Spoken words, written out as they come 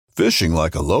Fishing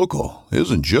like a local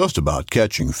isn't just about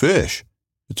catching fish.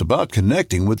 It's about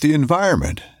connecting with the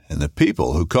environment and the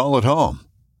people who call it home.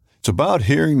 It's about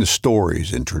hearing the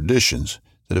stories and traditions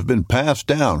that have been passed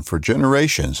down for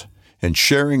generations and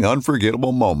sharing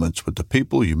unforgettable moments with the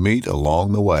people you meet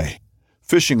along the way.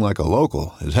 Fishing like a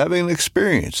local is having an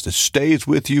experience that stays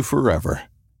with you forever.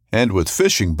 And with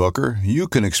Fishing Booker, you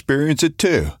can experience it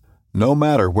too, no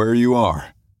matter where you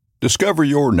are. Discover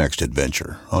your next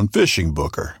adventure on Fishing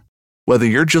Booker. Whether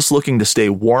you're just looking to stay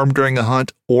warm during a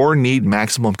hunt or need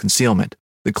maximum concealment,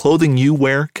 the clothing you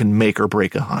wear can make or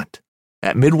break a hunt.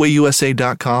 At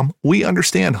MidwayUSA.com, we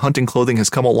understand hunting clothing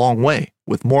has come a long way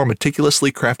with more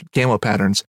meticulously crafted camo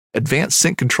patterns, advanced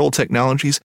scent control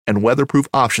technologies, and weatherproof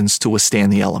options to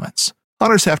withstand the elements.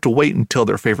 Hunters have to wait until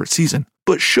their favorite season,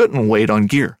 but shouldn't wait on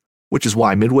gear, which is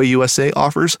why Midway USA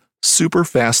offers super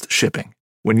fast shipping.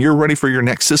 When you're ready for your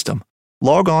next system,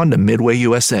 log on to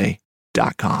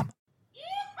MidwayUSA.com.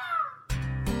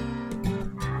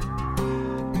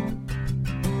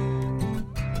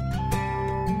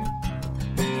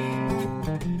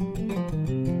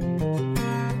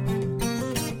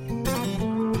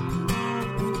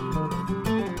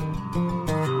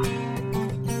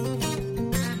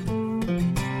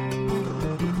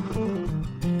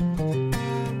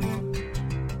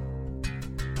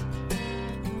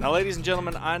 Now, ladies and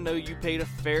gentlemen, I know you paid a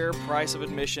fair price of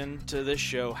admission to this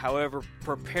show. However,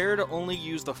 prepare to only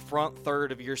use the front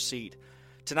third of your seat.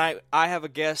 Tonight, I have a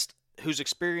guest whose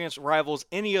experience rivals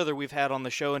any other we've had on the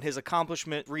show, and his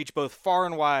accomplishment reach both far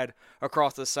and wide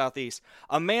across the Southeast.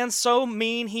 A man so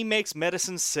mean he makes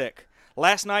medicine sick.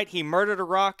 Last night, he murdered a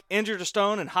rock, injured a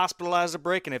stone, and hospitalized a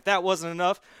brick, and if that wasn't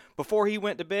enough, before he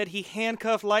went to bed, he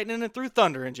handcuffed lightning and threw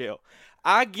thunder in jail.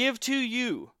 I give to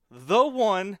you the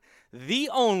one, the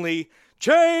only,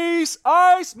 Chase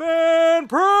Iceman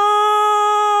Prince!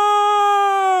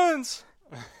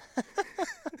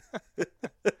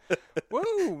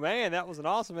 Woo, man, that was an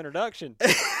awesome introduction.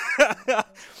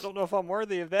 Don't know if I'm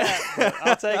worthy of that, but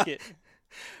I'll take it.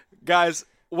 Guys,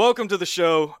 welcome to the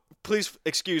show. Please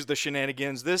excuse the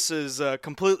shenanigans. This is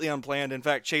completely unplanned. In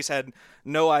fact, Chase had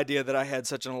no idea that I had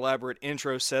such an elaborate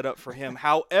intro set up for him.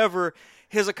 However,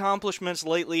 his accomplishments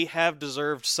lately have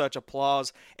deserved such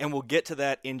applause, and we'll get to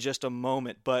that in just a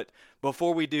moment. But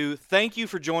before we do, thank you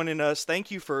for joining us.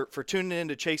 Thank you for tuning in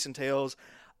to Chasing Tales.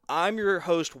 I'm your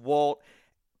host, Walt,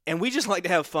 and we just like to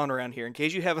have fun around here. In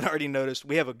case you haven't already noticed,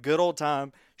 we have a good old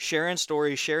time sharing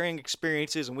stories, sharing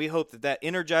experiences, and we hope that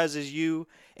energizes you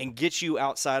and gets you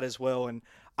outside as well. And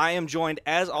I am joined,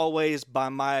 as always, by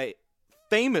my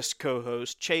famous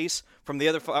co-host, Chase, from the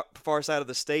other far side of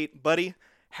the state. Buddy,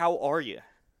 how are you?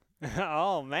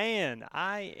 Oh, man,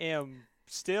 I am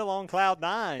still on cloud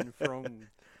nine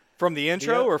from the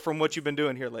intro or from what you've been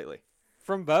doing here lately?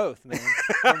 From both, man.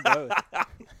 From both.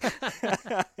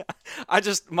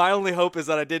 My only hope is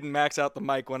that I didn't max out the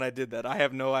mic when I did that. I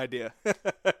have no idea.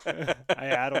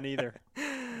 I don't either.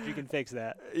 You can fix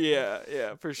that.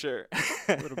 Yeah, for sure.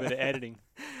 A little bit of editing.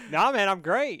 No, man, I'm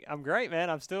great, man.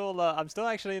 I'm still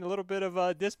actually in a little bit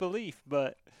of disbelief,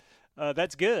 but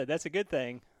that's good. That's a good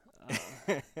thing.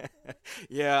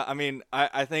 Yeah, I mean,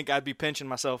 I think I'd be pinching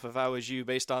myself if I was you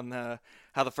based on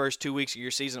how the first 2 weeks of your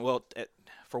season,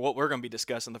 for what we're going to be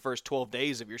discussing, the first 12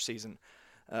 days of your season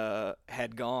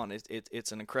had gone.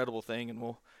 It's an incredible thing,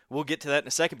 and we'll get to that in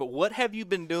a second. But what have you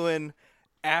been doing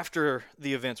after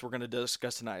the events we're going to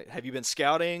discuss tonight? Have you been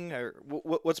scouting, or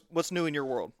what's new in your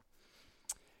world?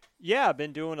 Yeah, I've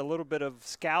been doing a little bit of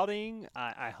scouting.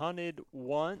 I hunted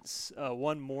once,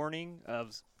 one morning. I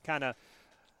was kind of,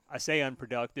 I say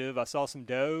unproductive. I saw some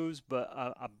does, but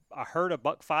I heard a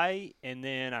buck fight, and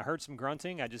then I heard some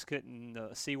grunting. I just couldn't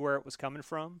see where it was coming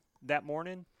from that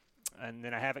morning, and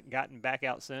then I haven't gotten back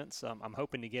out since. I'm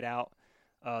hoping to get out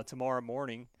tomorrow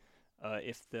morning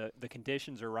if the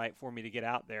conditions are right for me to get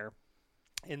out there.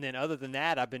 And then other than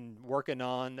that, I've been working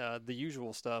on the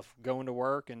usual stuff, going to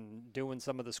work and doing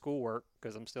some of the schoolwork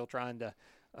because I'm still trying to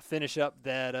finish up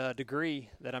that degree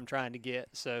that I'm trying to get.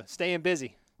 So staying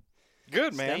busy.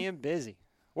 Good, man. Staying busy.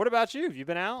 What about you? Have you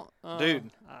been out? Dude,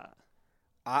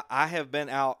 I have been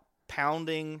out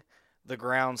pounding the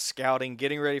ground, scouting,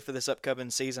 getting ready for this upcoming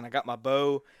season. I got my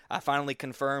bow. I finally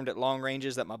confirmed at long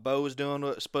ranges that my bow was doing what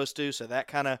it was supposed to, so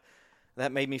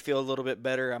that made me feel a little bit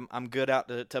better. I'm good out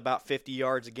to about 50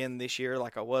 yards again this year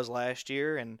like I was last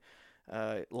year. And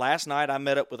last night I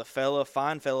met up with a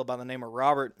fine fella by the name of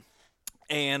Robert,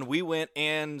 and we went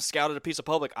and scouted a piece of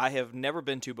public I have never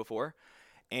been to before.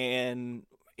 And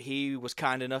he was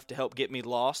kind enough to help get me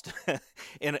lost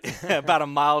in about a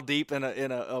mile deep in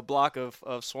a block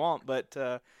of swamp. But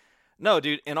No,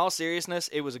 dude, in all seriousness,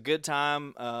 it was a good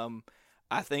time.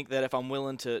 I think that if I'm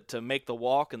willing to make the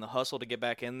walk and the hustle to get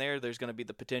back in there, there's going to be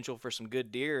the potential for some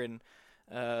good deer. And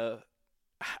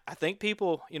I think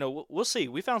people, we'll see.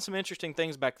 We found some interesting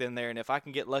things back then there, and if I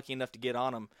can get lucky enough to get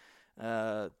on them,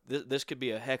 this could be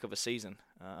a heck of a season.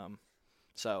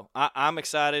 So I'm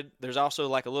excited. There's also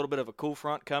like a little bit of a cool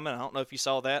front coming. I don't know if you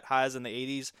saw that. Highs in the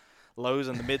 80s, lows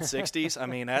in the mid 60s. I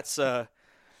mean, that's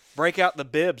break out the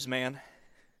bibs, man.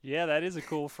 Yeah, that is a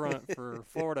cool front for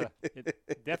Florida.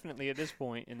 Definitely at this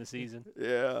point in the season.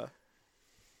 Yeah,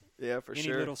 for Any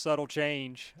sure. Any little subtle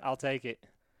change, I'll take it.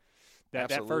 That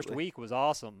first Absolutely. week was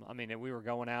awesome. I mean, we were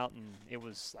going out and it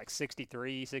was like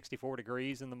 63, 64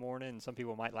 degrees in the morning. And some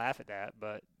people might laugh at that,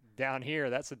 but down here,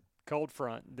 that's a cold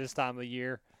front this time of the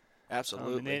year.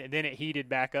 Absolutely. And then it heated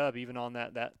back up even on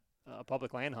that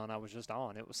public land hunt I was just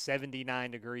on. It was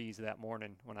 79 degrees that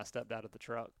morning when I stepped out of the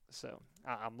truck. So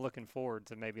I'm looking forward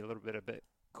to maybe a little bit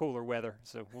cooler weather.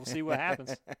 So we'll see what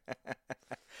happens.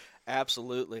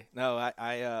 Absolutely. No,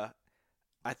 I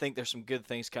think there's some good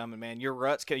things coming, man. Your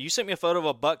rut's coming. You sent me a photo of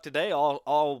a buck today,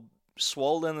 all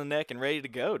swollen in the neck and ready to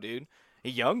go, dude. A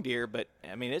young deer, but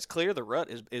I mean, it's clear the rut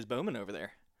is booming over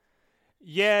there.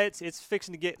 Yeah, it's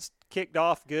fixing to get kicked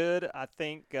off good. I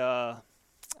think.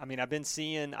 I've been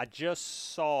seeing. I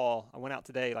went out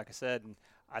today, like I said, and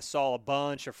I saw a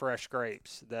bunch of fresh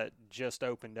scrapes that just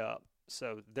opened up.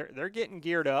 So they're getting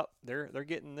geared up. They're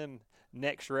getting them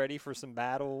necks ready for some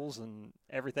battles and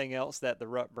everything else that the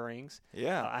rut brings.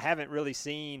 Yeah. I haven't really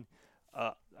seen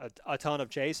a ton of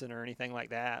chasing or anything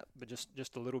like that, but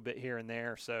just a little bit here and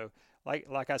there. So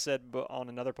like I said on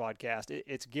another podcast,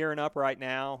 it's gearing up right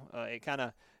now. It kind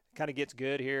of gets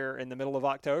good here in the middle of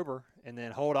October, and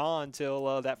then hold on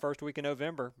till that first week of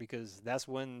November, because that's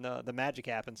when the magic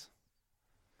happens.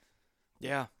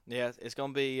 Yeah, it's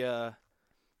gonna be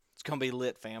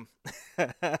lit, fam.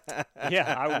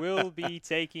 Yeah, I will be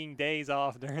taking days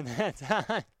off during that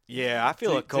time. Yeah, I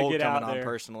feel a cold get coming out on there.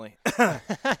 personally.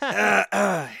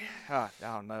 I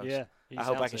don't know. Yeah, I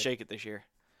hope I can shake it this year.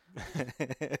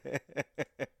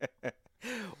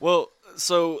 Well,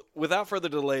 so without further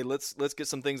delay, let's get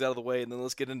some things out of the way, and then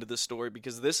let's get into this story,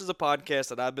 because this is a podcast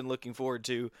that I've been looking forward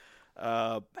to,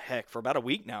 for about a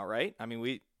week now, right? I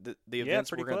mean, the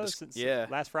events pretty we're going close. to Since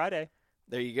last Friday.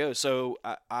 There you go. So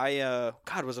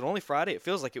God, was it only Friday? It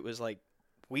feels like it was like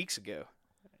weeks ago.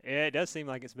 Yeah, it does seem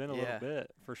like it's been a little bit,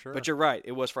 for sure. But you're right.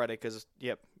 It was Friday because,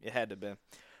 it had to have been.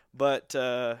 But,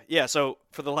 so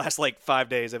for the last, 5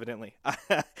 days, evidently,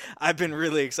 I've been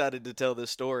really excited to tell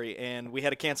this story. And we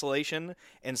had a cancellation,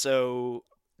 and so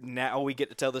now we get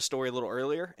to tell this story a little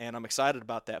earlier, and I'm excited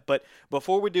about that. But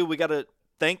before we do, we got to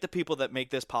thank the people that make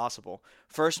this possible.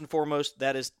 First and foremost,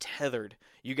 that is Tethered.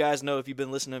 You guys know, if you've been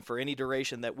listening for any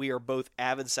duration, that we are both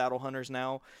avid saddle hunters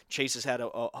now. Chase has had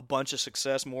a bunch of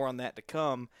success, more on that to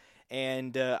come.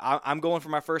 And I'm going for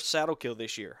my first saddle kill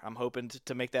this year. I'm hoping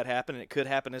to make that happen, and it could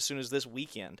happen as soon as this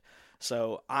weekend.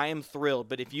 So I am thrilled.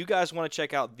 But if you guys want to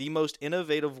check out the most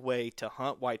innovative way to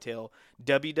hunt whitetail,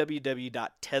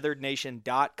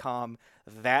 www.tetherednation.com.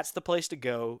 That's the place to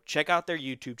go. Check out their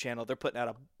YouTube channel. They're putting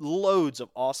out loads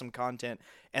of awesome content,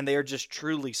 and they are just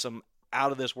truly some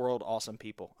out-of-this-world awesome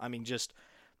people. I mean, just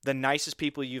the nicest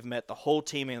people you've met. The whole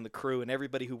team and the crew and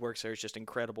everybody who works there is just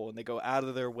incredible, and they go out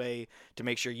of their way to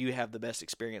make sure you have the best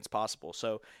experience possible.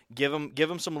 So give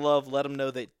them some love. Let them know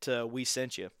that we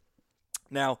sent you.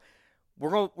 Now,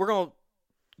 we're gonna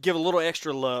give a little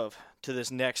extra love to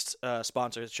this next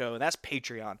sponsor of the show, and that's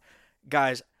Patreon.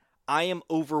 Guys, I am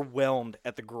overwhelmed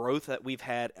at the growth that we've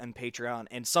had on Patreon,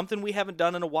 and something we haven't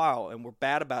done in a while, and we're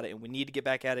bad about it, and we need to get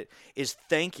back at it, is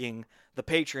thanking the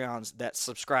Patreons that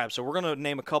subscribe. So we're going to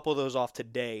name a couple of those off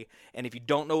today, and if you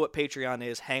don't know what Patreon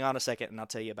is, hang on a second, and I'll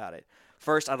tell you about it.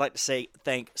 First, I'd like to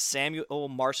thank Samuel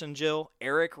Marcingill,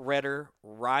 Eric Redder,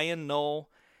 Ryan Knoll,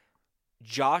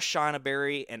 Josh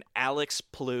Shineberry, and Alex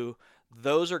Plew.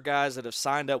 Those are guys that have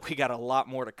signed up. We got a lot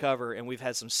more to cover, and we've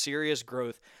had some serious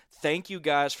growth. Thank you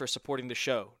guys for supporting the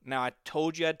show. Now, I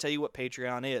told you I'd tell you what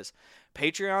Patreon is.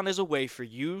 Patreon is a way for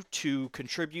you to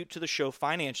contribute to the show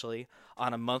financially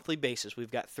on a monthly basis.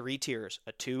 We've got 3 tiers,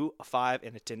 a $2, a $5,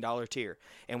 and a $10 tier.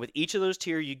 And with each of those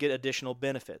tiers, you get additional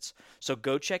benefits. So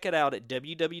go check it out at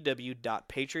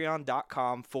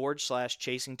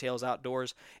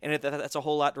www.patreon.com/ChasingTailsOutdoors. And if that's a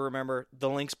whole lot to remember, the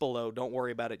link's below. Don't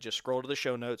worry about it. Just scroll to the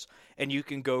show notes, and you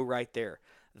can go right there.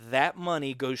 That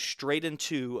money goes straight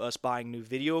into us buying new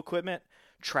video equipment,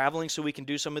 traveling so we can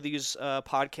do some of these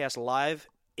podcasts live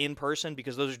in person,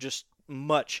 because those are just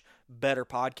much better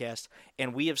podcasts,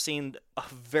 and we have seen a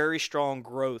very strong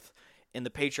growth in the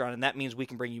Patreon, and that means we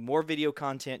can bring you more video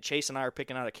content. Chase and I are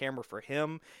picking out a camera for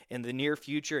him in the near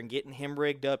future and getting him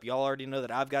rigged up. Y'all already know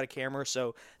that I've got a camera,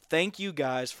 so thank you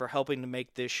guys for helping to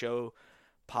make this show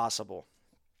possible.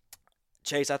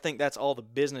 Chase, I think that's all the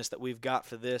business that we've got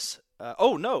for this.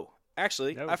 No,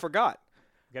 I forgot.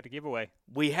 We got a giveaway.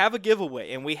 We have a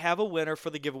giveaway, and we have a winner for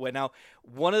the giveaway. Now,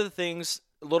 one of the things,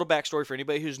 a little backstory for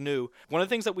anybody who's new, one of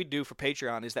the things that we do for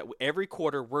Patreon is that every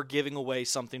quarter we're giving away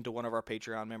something to one of our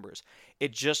Patreon members.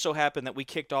 It just so happened that we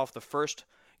kicked off the first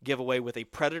giveaway with a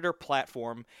Predator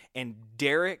platform, and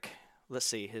Derek, let's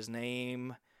see, his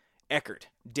name,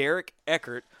 Derek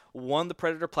Eckert won the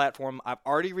Predator platform. I've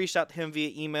already reached out to him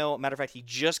via email. Matter of fact, he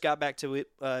just got back to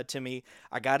me.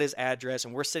 I got his address,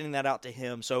 and we're sending that out to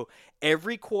him. So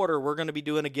every quarter, we're going to be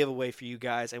doing a giveaway for you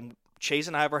guys, and Chase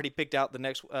and I have already picked out the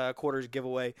next quarter's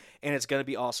giveaway, and it's going to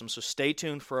be awesome. So stay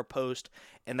tuned for a post,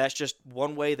 and that's just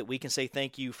one way that we can say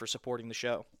thank you for supporting the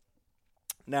show.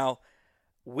 Now,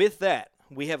 with that,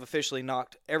 we have officially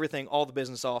knocked all the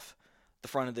business off the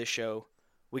front of this show.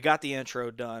 We got the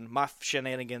intro done. My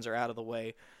shenanigans are out of the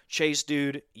way. Chase,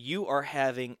 dude, you are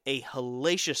having a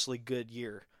hellaciously good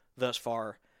year thus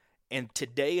far. And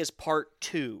today is part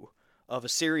 2 of a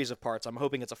series of parts. I'm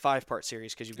hoping it's a 5-part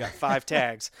series because you've got 5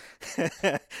 tags.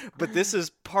 But this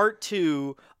is part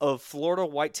 2 of Florida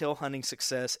whitetail hunting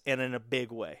success, and in a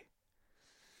big way.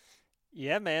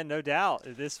 Yeah, man, no doubt.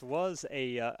 This was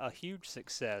a huge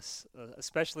success,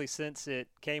 especially since it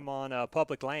came on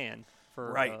public land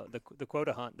for the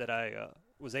quota hunt that I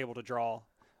was able to draw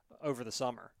over the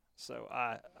summer. So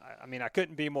I mean, I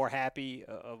couldn't be more happy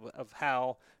of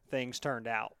how things turned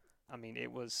out. I mean, it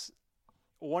was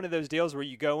one of those deals where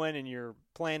you go in and you're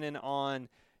planning on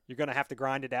you're going to have to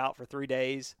grind it out for 3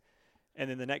 days, and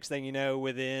then the next thing you know,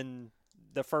 within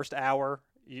the first hour,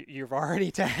 you've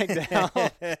already tagged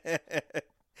out.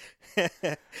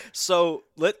 So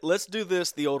let's do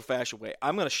this the old-fashioned way.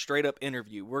 I'm going to straight up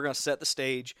interview. We're going to set the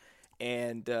stage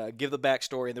and give the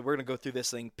backstory, and then we're going to go through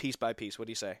this thing piece by piece. What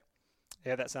do you say?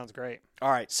 Yeah, that sounds great.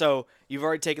 All right, so you've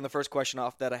already taken the first question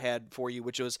off that I had for you,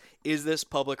 which was, is this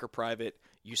public or private?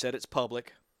 You said it's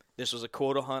public. This was a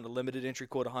quota hunt, a limited entry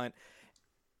quota hunt,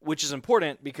 which is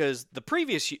important because the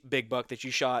previous big buck that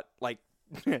you shot like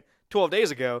 12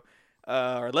 days ago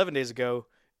or 11 days ago,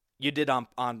 you did on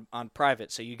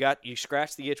private. So you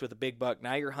scratched the itch with a big buck.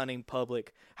 Now you're hunting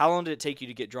public. How long did it take you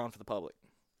to get drawn for the public?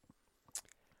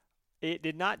 It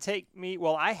did not take me.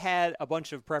 Well, I had a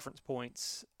bunch of preference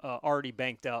points already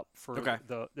banked up for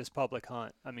this public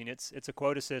hunt. I mean, it's a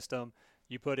quota system.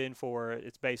 You put in for it.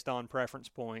 It's based on preference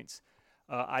points.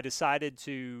 I decided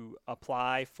to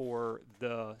apply for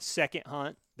the second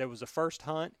hunt. There was a first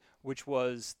hunt, which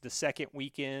was the second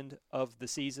weekend of the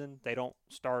season. They don't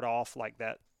start off like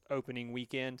that opening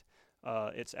weekend.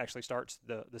 It actually starts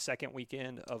the second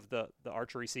weekend of the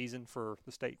archery season for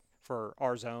the state, for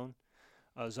our zone.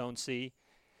 Zone C,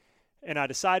 and I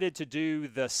decided to do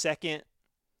the second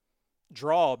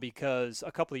draw because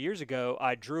a couple of years ago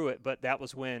I drew it, but that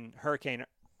was when Hurricane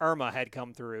Irma had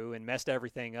come through and messed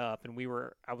everything up, and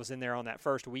I was in there on that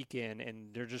first weekend,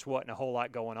 and there just wasn't a whole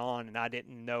lot going on, and I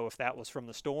didn't know if that was from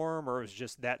the storm or it was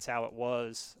just that's how it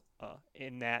was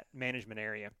in that management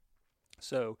area.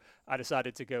 So I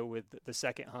decided to go with the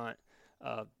second hunt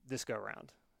this go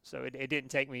around. So it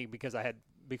didn't take me because I had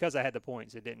the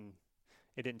points. It didn't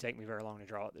take me very long to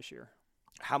draw it this year.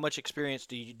 How much experience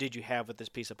did you have with this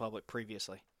piece of public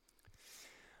previously?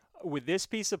 With this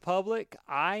piece of public,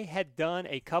 I had done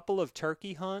a couple of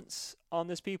turkey hunts on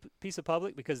this piece of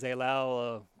public because they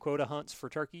allow quota hunts for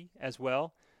turkey as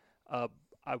well. I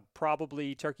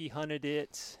probably turkey hunted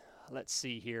it, let's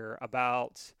see here,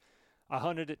 I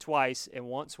hunted it twice, and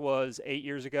once was 8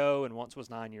 years ago and once was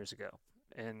 9 years ago.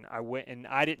 And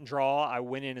I didn't draw. I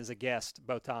went in as a guest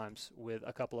both times with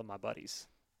a couple of my buddies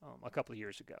a couple of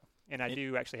years ago. And I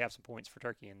do actually have some points for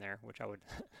turkey in there, which I would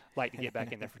like to get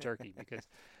back in there for turkey because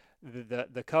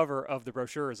the cover of the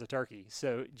brochure is a turkey.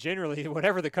 So generally,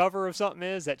 whatever the cover of something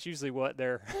is, that's usually what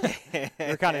they're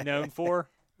kind of known for.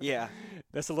 Yeah.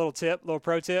 That's a little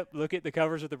pro tip. Look at the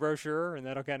covers of the brochure, and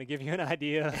that'll kind of give you an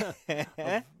idea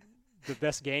of the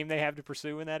best game they have to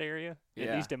pursue in that area,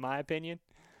 at least in my opinion.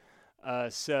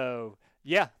 So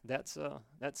yeah, that's,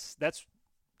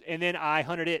 and then I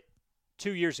hunted it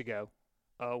 2 years ago,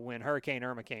 when Hurricane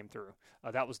Irma came through.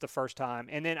 That was the first time.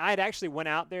 And then I had actually went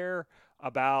out there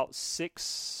about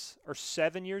 6 or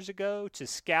 7 years ago to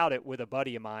scout it with a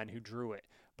buddy of mine who drew it,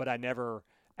 but I never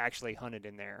actually hunted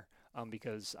in there,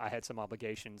 because I had some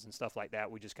obligations and stuff like that.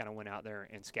 We just kind of went out there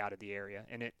and scouted the area,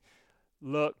 and it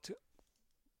looked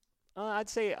I'd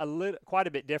say quite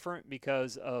a bit different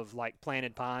because of like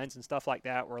planted pines and stuff like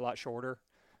that were a lot shorter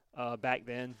back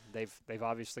then. They've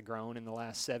obviously grown in the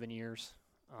last 7 years.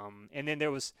 And then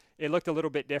it looked a little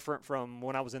bit different from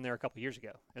when I was in there a couple years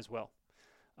ago as well.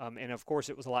 And of course,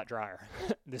 it was a lot drier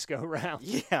this go around.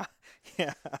 Yeah,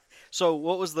 yeah. So,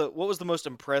 what was the most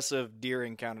impressive deer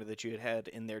encounter that you had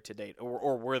in there to date,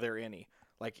 or were there any?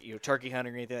 Like turkey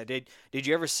hunting or anything like that? Did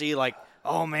you ever see like,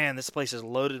 oh man, this place is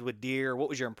loaded with deer? What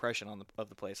was your impression of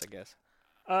the place? I guess.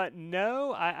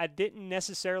 No, I didn't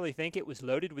necessarily think it was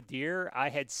loaded with deer. I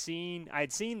had seen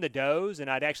the does, and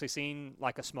I'd actually seen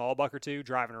like a small buck or two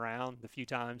driving around the few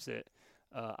times that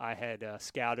I had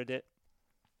scouted it.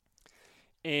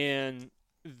 And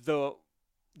the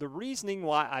reasoning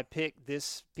why I picked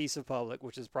this piece of public,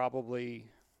 which is probably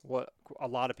what a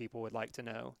lot of people would like to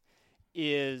know,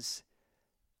 is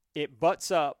it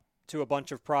butts up to a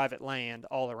bunch of private land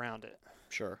all around it.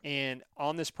 Sure. And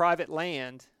on this private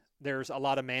land, there's a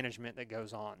lot of management that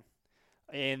goes on.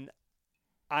 And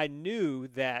I knew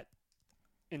that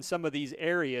in some of these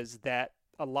areas that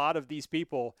a lot of these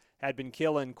people had been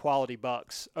killing quality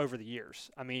bucks over the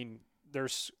years. I mean,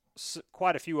 there's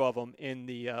quite a few of them in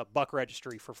the buck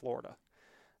registry for Florida.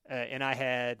 And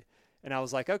I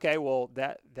was like, okay, well,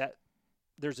 that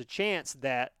there's a chance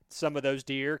that some of those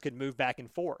deer could move back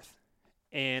and forth.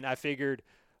 And I figured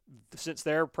since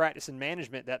they're practicing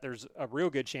management that there's a real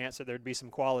good chance that there'd be some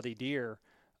quality deer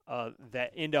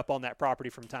that end up on that property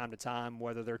from time to time,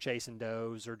 whether they're chasing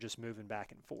does or just moving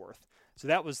back and forth. So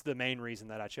that was the main reason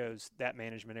that I chose that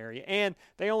management area. And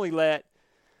they only let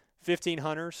 15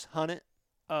 hunters hunt it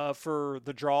for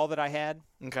the draw that I had.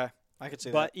 Okay. I could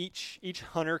see that. But each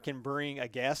hunter can bring a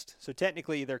guest. So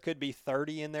technically there could be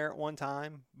 30 in there at one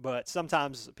time, but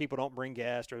sometimes people don't bring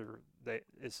guests or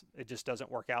it just doesn't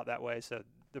work out that way. So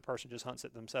the person just hunts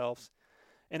it themselves.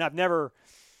 And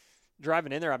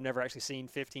driving in there, I've never actually seen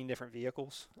 15 different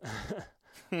vehicles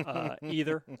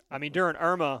either. I mean, during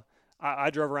Irma,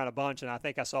 I drove around a bunch and I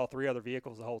think I saw 3 other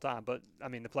vehicles the whole time, but I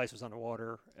mean, the place was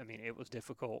underwater. I mean, it was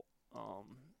difficult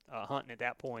hunting at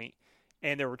that point.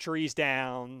 And there were trees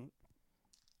down,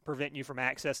 preventing you from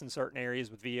accessing certain areas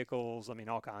with vehicles. I mean,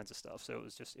 all kinds of stuff. So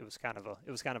it was kind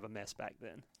of a mess back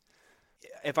then.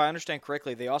 If I understand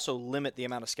correctly, they also limit the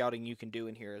amount of scouting you can do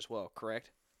in here as well, correct?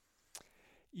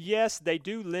 Yes, they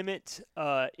do limit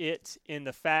it in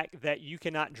the fact that you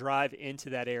cannot drive into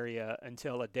that area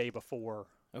until a day before.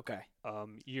 Okay.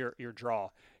 Your draw.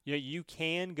 You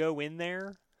can go in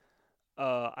there.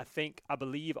 I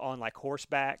believe on like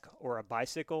horseback or a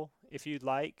bicycle if you'd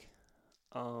like.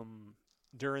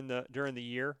 During the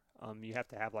year, you have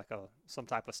to have like some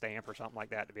type of stamp or something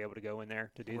like that to be able to go in there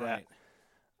to do that.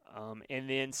 And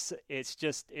then it's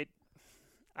just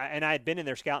and I had been in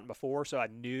there scouting before, so I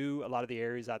knew a lot of the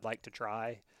areas I'd like to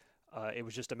try. It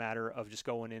was just a matter of just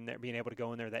going in there, being able to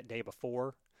go in there that day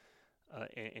before,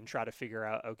 and try to figure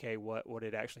out, okay, what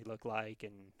it actually looked like,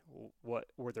 and what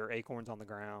were there acorns on the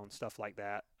ground, stuff like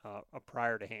that,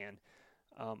 prior to hand.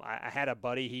 I had a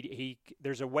buddy.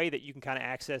 There's a way that you can kind of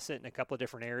access it in a couple of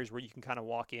different areas where you can kind of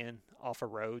walk in off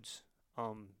of roads.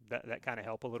 That kind of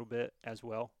help a little bit as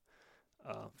well,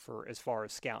 for as far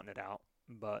as scouting it out.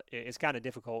 But it's kind of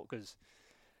difficult because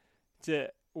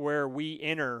where we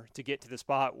enter to get to the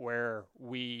spot where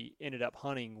we ended up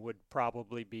hunting would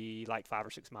probably be like 5 or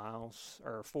 6 miles,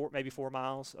 or maybe 4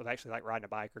 miles of actually like riding a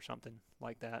bike or something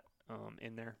like that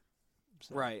in there.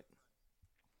 So. Right.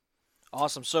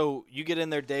 Awesome. So you get in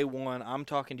there day one. I'm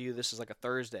talking to you. This is like a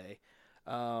Thursday,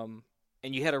 and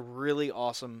you had a really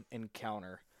awesome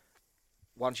encounter.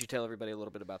 Why don't you tell everybody a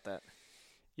little bit about that?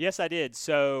 Yes, I did.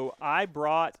 So I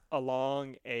brought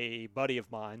along a buddy of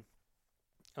mine.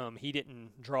 He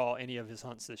didn't draw any of his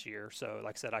hunts this year, so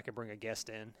like I said, I could bring a guest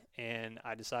in, and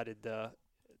I decided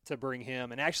to bring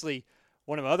him. And actually,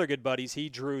 one of my other good buddies, he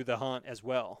drew the hunt as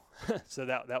well. So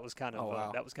that was kind of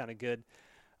wow. That was kind of good.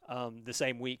 The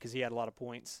same week because he had a lot of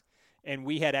points, and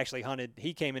we had actually hunted.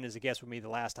 He came in as a guest with me the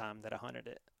last time that I hunted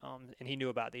it, and he knew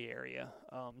about the area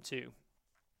too.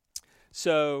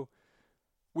 So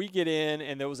we get in,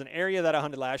 and there was an area that I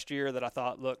hunted last year that I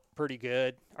thought looked pretty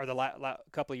good, or the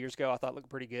couple of years ago I thought looked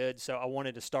pretty good. So I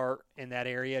wanted to start in that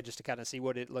area just to kind of see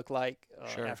what it looked like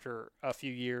Sure. after a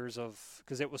few years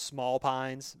because it was small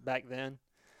pines back then.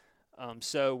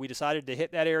 So we decided to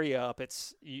hit that area up.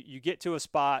 You get to a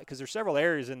spot because there's several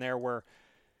areas in there where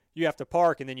you have to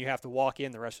park and then you have to walk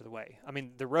in the rest of the way. I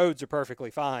mean, the roads are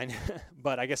perfectly fine,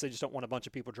 but I guess they just don't want a bunch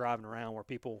of people driving around where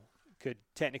people could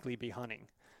technically be hunting.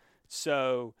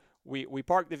 So we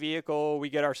park the vehicle, we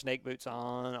get our snake boots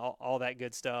on, all that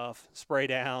good stuff, spray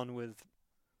down with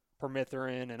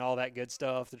permethrin and all that good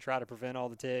stuff to try to prevent all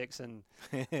the ticks and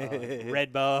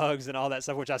red bugs and all that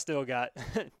stuff, which I still got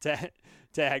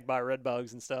tagged by red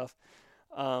bugs and stuff.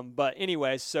 But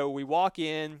anyway, so we walk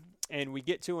in and we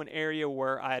get to an area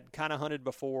where I had kind of hunted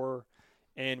before,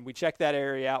 and we check that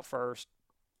area out first.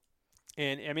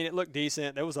 And I mean, it looked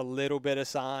decent. There was a little bit of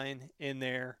sign in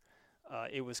there.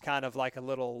 It was kind of like a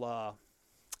little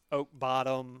oak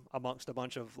bottom amongst a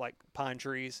bunch of like pine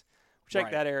trees. We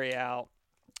checked that area out,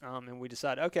 and we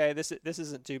decided, okay, this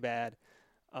isn't too bad.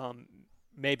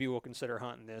 Maybe we'll consider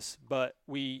hunting this. But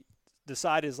we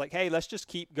decided, is like, hey, let's just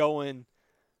keep going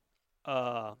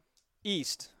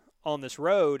east on this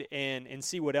road and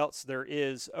see what else there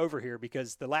is over here,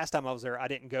 because the last time I was there, I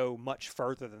didn't go much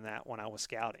further than that when I was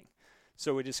scouting.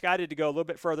 So we decided to go a little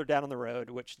bit further down on the road,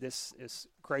 which this is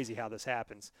crazy how this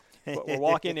happens. But we're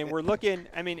walking and we're looking,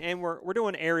 I mean, and we're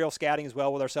doing aerial scouting as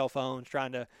well with our cell phones,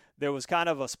 there was kind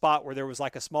of a spot where there was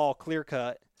like a small clear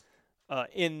cut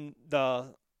in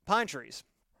the pine trees.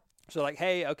 So like,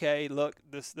 hey, okay, look,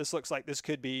 this looks like this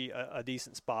could be a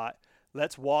decent spot.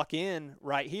 Let's walk in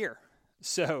right here.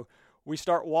 So we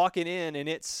start walking in, and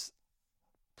it's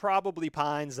probably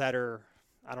pines that are,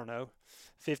 I don't know,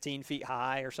 15 feet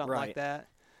high or something like that,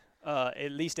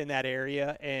 at least in that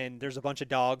area. And there's a bunch of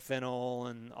dog fennel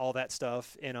and all that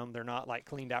stuff in them. They're not like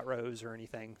cleaned out rows or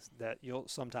anything that you'll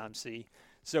sometimes see.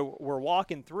 So we're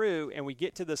walking through, and we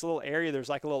get to this little area. There's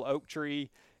like a little oak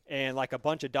tree and like a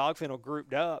bunch of dog fennel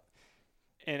grouped up.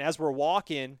 And as we're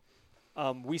walking,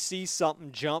 we see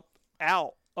something jump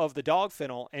out of the dog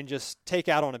fennel and just take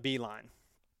out on a beeline.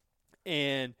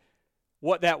 And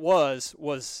what that was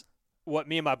what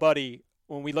me and my buddy,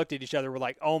 when we looked at each other, were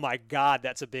like, oh my God,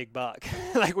 that's a big buck.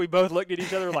 Like we both looked at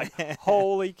each other like,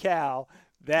 holy cow,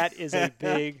 that is a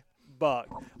big buck.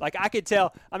 Like I could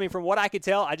tell, I mean, from what I could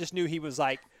tell, I just knew he was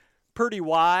like pretty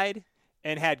wide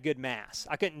and had good mass.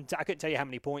 I couldn't tell you how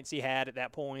many points he had at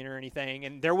that point or anything.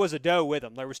 And there was a doe with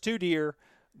him. There was 2 deer.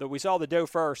 That we saw the doe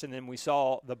first, and then we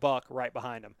saw the buck right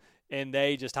behind him, and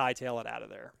they just hightail it out of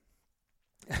there.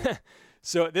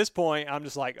 So at this point, I'm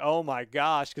just like, oh my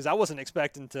gosh, because I wasn't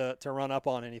expecting to run up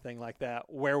on anything like that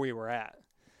where we were at,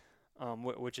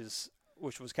 which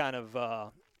was kind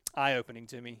of eye-opening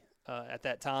to me at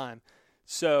that time.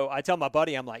 So I tell my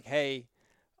buddy, I'm like, hey,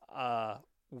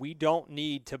 we don't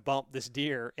need to bump this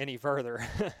deer any further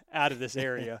out of this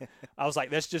area. I was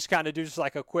like, let's just kind of do just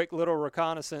like a quick little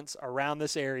reconnaissance around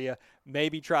this area,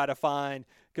 maybe try to find,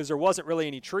 because there wasn't really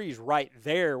any trees right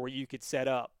there where you could set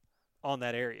up on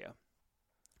that area.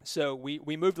 So we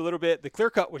moved a little bit. The clear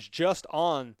cut was just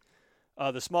on,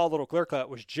 the small little clear cut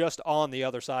was just on the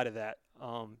other side of that,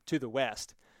 to the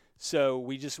west. So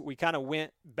we kind of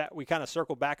went back, we kind of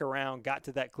circled back around, got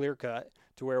to that clear cut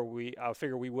to where I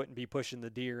figured we wouldn't be pushing the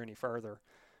deer any further.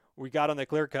 We got on the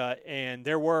clear cut, and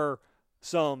there were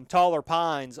some taller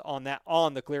pines on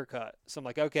the clear cut. So I'm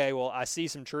like, okay, well, I see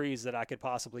some trees that I could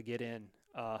possibly get in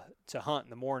to hunt in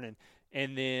the morning.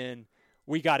 And then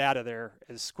we got out of there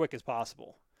as quick as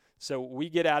possible. So we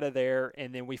get out of there,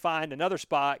 and then we find another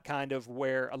spot kind of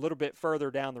where a little bit further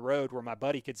down the road where my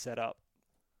buddy could set up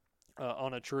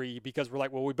on a tree, because we're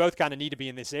like, well, we both kind of need to be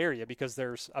in this area because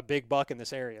there's a big buck in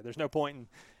this area. There's no point in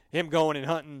him going and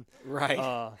hunting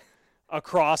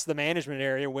across the management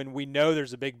area when we know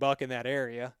there's a big buck in that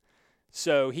area.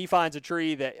 So he finds a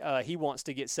tree that he wants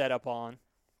to get set up on,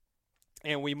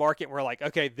 and we mark it. And we're like,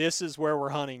 okay, this is where we're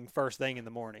hunting first thing in the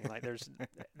morning. Like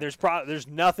there's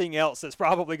nothing else that's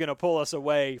probably going to pull us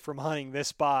away from hunting this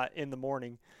spot in the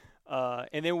morning.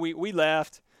 And then we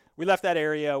left. We left that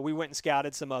area. We went and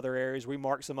scouted some other areas. We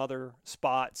marked some other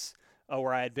spots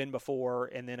where I had been before,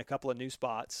 and then a couple of new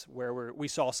spots where we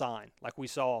saw sign. Like we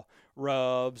saw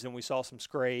rubs and we saw some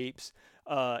scrapes,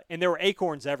 and there were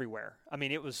acorns everywhere. I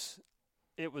mean, it was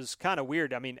kind of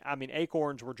weird. I mean,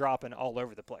 acorns were dropping all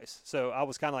over the place. So I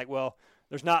was kind of like, well,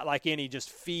 there's not like any just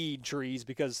feed trees,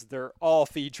 because they're all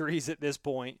feed trees at this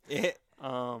point.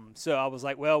 So I was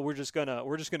like, well, we're just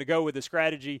gonna go with the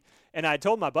strategy. And I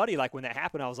told my buddy, like, when that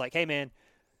happened, I was like, hey man,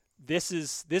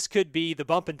 this could be the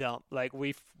bump and dump. Like,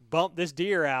 we bump this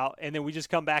deer out, and then we just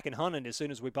come back and hunt it as soon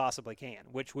as we possibly can,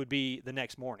 which would be the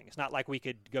next morning. It's not like we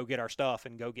could go get our stuff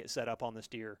and go get set up on this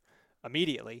deer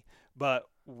immediately. But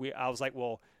I was like,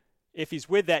 well, if he's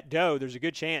with that doe, there's a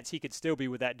good chance he could still be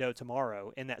with that doe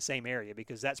tomorrow in that same area,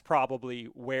 because that's probably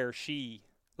where she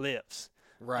lives.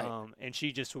 Right. And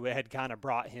she just had kind of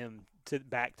brought him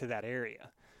back to that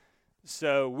area.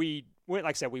 So we went,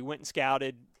 like I said, we went and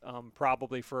scouted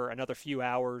probably for another few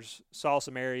hours, saw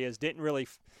some areas, didn't really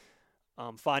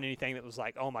find anything that was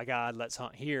like, oh my God, let's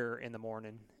hunt here in the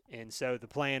morning. And so the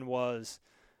plan was,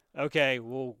 okay,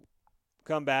 we'll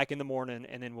come back in the morning,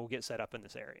 and then we'll get set up in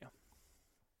this area.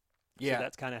 Yeah. So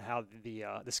that's kind of how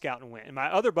the scouting went. And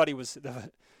my other buddy was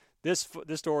this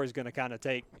story is going to kind of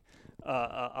take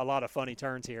a lot of funny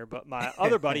turns here. But my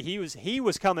other buddy, he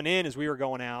was coming in as we were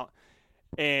going out,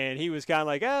 and he was kind of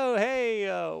like, oh, hey,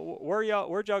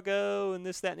 where'd y'all go, and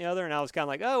this, that, and the other. And I was kind of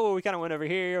like, oh, well, we kind of went over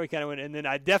here. We kind of went, and then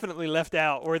I definitely left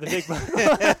out where the big was.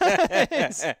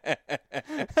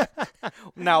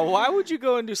 Now, why would you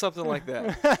go and do something like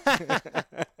that?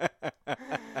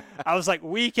 I was like,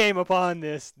 we came upon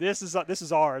this. This is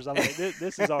ours. I'm like,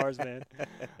 this is ours, man.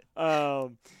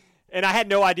 And I had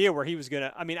no idea where he was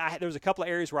gonna. I mean, there was a couple of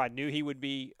areas where I knew he would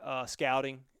be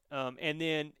scouting. And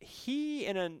then he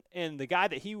and the guy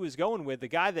that he was going with, the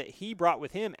guy that he brought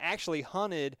with him, actually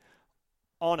hunted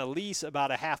on a lease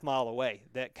about a half mile away.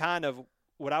 That kind of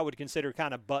what I would consider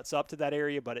kind of butts up to that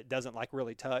area, but it doesn't like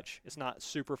really touch. It's not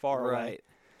super far away.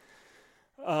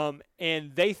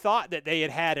 And they thought that they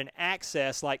had an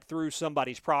access like through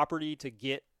somebody's property to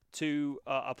get to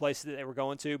a place that they were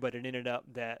going to, but it ended up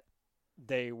that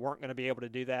they weren't going to be able to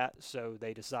do that. So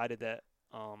they decided that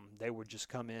they would just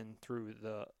come in through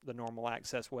the normal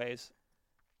access ways.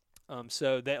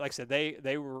 So they, like I said,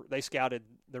 they scouted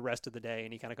the rest of the day,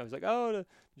 and he kind of comes like, "Oh,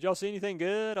 did y'all see anything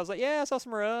good?" I was like, "Yeah, I saw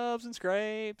some rubs and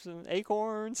scrapes and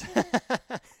acorns."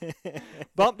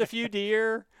 Bumped a few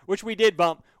deer, which we did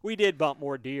bump. We did bump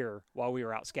more deer while we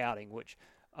were out scouting, which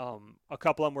a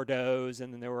couple of them were does,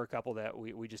 and then there were a couple that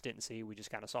we just didn't see. We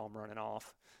just kind of saw them running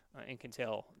off, and could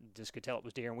tell it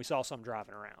was deer, and we saw some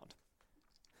driving around.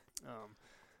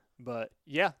 But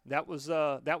yeah, that was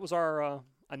our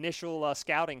initial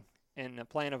scouting and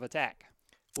plan of attack.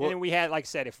 Well, and then we had, like I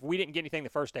said, if we didn't get anything the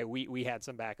first day, we had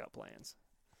some backup plans.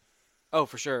 Oh,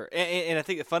 for sure. And I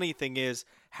think the funny thing is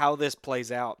how this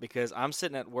plays out, because I'm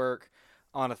sitting at work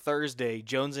on a Thursday,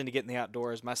 jonesing to get in the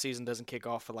outdoors. My season doesn't kick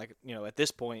off for at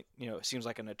this point, it seems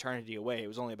like an eternity away. It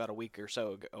was only about a week or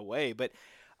so away, but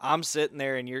I'm sitting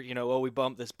there and you're, we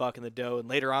bumped this buck in the doe, and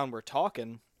later on we're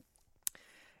talking.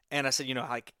 And I said,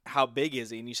 like, how big is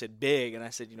he? And you said big. And I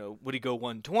said, would he go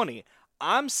 120?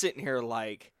 I'm sitting here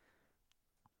like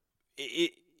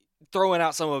throwing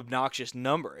out some obnoxious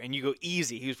number. And you go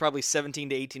easy. He was probably 17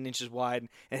 to 18 inches wide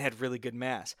and had really good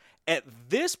mass. At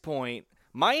this point,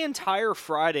 my entire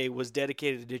Friday was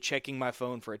dedicated to checking my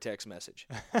phone for a text message.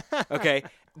 Okay?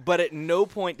 But at no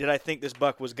point did I think this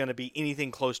buck was going to be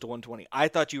anything close to 120. I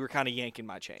thought you were kind of yanking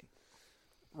my chain.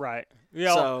 Right.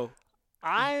 Yeah. So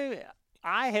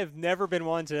I have never been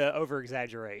one to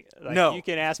over-exaggerate. Like, no. You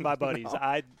can ask my buddies. No.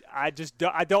 I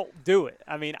don't do it.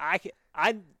 I mean, I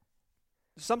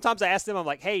sometimes I ask them, I'm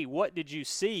like, hey, what did you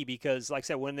see? Because, like I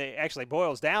said, when it actually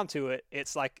boils down to it,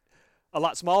 it's like a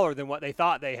lot smaller than what they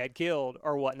thought they had killed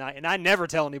or whatnot. And I never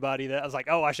tell anybody that I was like,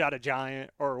 oh, I shot a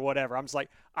giant or whatever. I'm just like,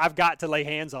 I've got to lay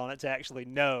hands on it to actually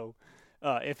know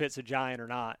if it's a giant or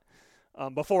not.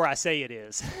 Before I say it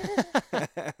is.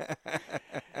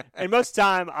 And most of the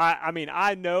time,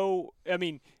 I know,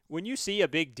 when you see a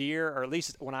big deer, or at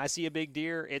least when I see a big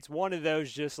deer, it's one of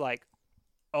those just like,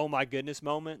 oh my goodness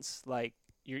moments. Like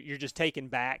you're just taken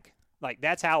back. Like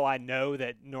that's how I know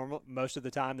that most of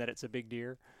the time that it's a big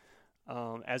deer,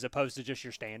 as opposed to just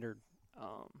your standard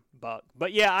buck.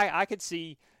 But yeah, I could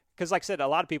see, because like I said, a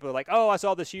lot of people are like, oh, I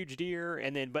saw this huge deer,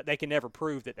 but they can never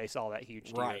prove that they saw that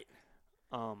huge deer. Right.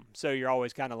 So you're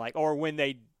always kind of like, or when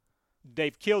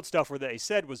they've killed stuff where they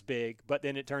said was big, but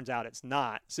then it turns out it's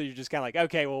not. So you're just kind of like,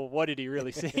 okay, well, what did he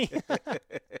really see?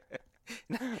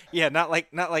 Yeah, not like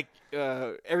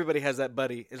everybody has that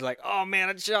buddy. It's like, oh man,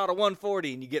 I just shot a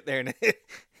 140, and you get there and it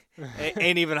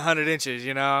ain't even 100 inches.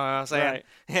 You know what I'm saying? Right.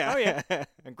 Yeah. Oh yeah.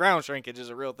 Ground shrinkage is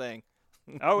a real thing.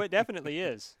 Oh, it definitely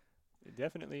is. It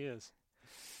definitely is.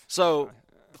 So,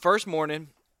 the first morning,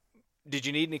 did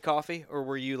you need any coffee, or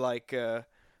were you like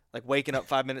waking up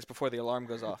 5 minutes before the alarm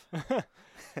goes off?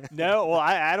 No, well,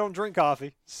 I don't drink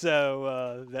coffee,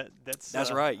 so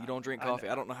that's right. You don't drink coffee.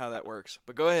 I don't know how that works,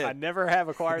 but go ahead. I never have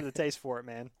acquired the taste for it,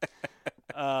 man.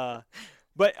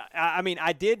 But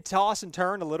I did toss and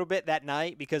turn a little bit that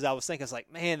night, because I was thinking, it's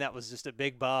like, man, that was just a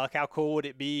big buck. How cool would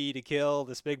it be to kill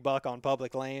this big buck on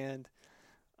public land?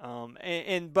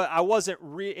 But I wasn't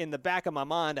in the back of my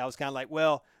mind, I was kind of like,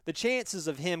 well, the chances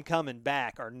of him coming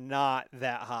back are not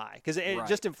that high, because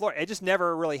just in Florida, it just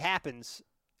never really happens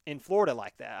in Florida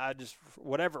like that.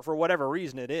 For whatever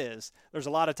reason it is, there's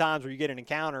a lot of times where you get an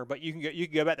encounter, but you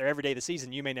can go back there every day of the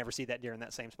season, you may never see that deer in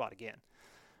that same spot again.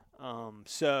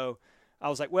 So I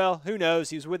was like, well, who knows?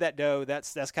 He was with that doe.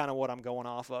 That's kind of what I'm going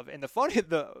off of. And the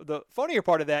funnier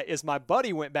part of that is my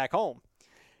buddy went back home,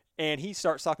 and he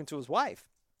starts talking to his wife.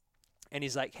 And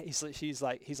he's like,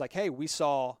 hey, we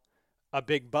saw a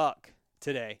big buck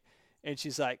today. And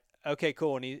she's like, okay,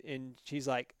 cool. And he's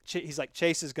like,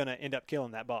 Chase is going to end up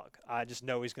killing that buck. I just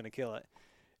know he's going to kill it.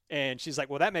 And she's like,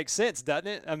 well, that makes sense, doesn't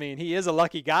it? I mean, he is a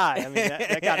lucky guy. I mean,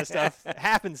 that kind of stuff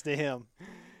happens to him.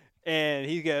 And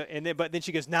but then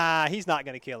she goes, nah, he's not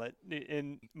going to kill it.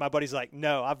 And my buddy's like,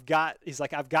 no, I've got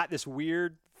this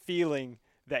weird feeling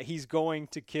that he's going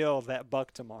to kill that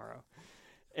buck tomorrow.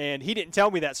 And he didn't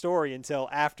tell me that story until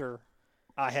after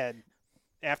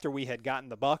we had gotten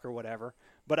the buck or whatever.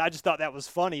 But I just thought that was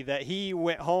funny that he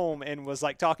went home and was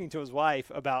like talking to his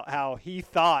wife about how he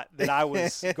thought that I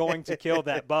was going to kill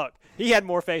that buck. He had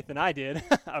more faith than I did,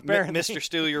 apparently. Mr.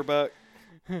 Steal Your Buck.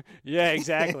 Yeah,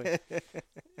 exactly.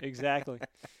 Exactly.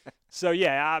 So,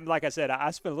 yeah, like I said,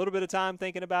 I spent a little bit of time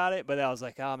thinking about it, but I was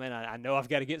like, oh, man, I know I've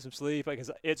got to get some sleep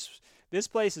because this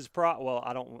place is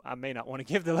I may not want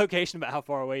to give the location about how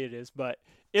far away it is, but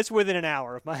it's within an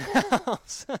hour of my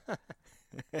house.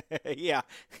 Yeah.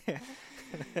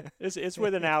 It's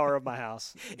within an hour of my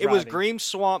house. It was driving. Green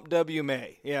Swamp W.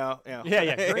 May. Yeah.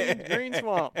 Green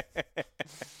Swamp.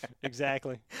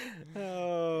 Exactly.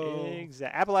 Oh.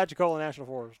 Apalachicola National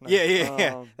Forest. No.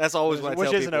 Yeah. That's always what I tell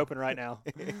which people. isn't open right now.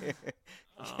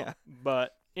 Yeah.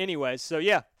 But anyways, so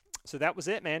yeah, so that was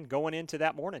it, man. Going into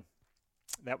that morning,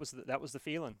 that was the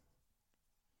feeling.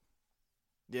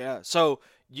 Yeah. So,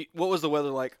 what was the weather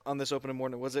like on this opening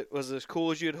morning? Was it as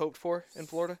cool as you had hoped for in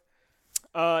Florida?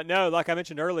 No, like I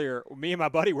mentioned earlier, me and my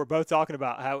buddy were both talking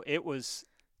about how it was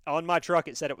on my truck.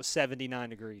 It said it was 79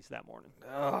 degrees that morning.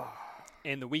 Oh.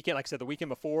 And the weekend, like I said, the weekend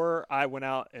before, I went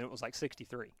out and it was like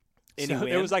 63. Any so wind?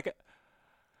 it was like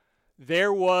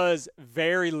there was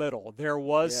very little. There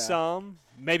was some,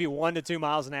 maybe 1 to 2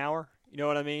 miles an hour. You know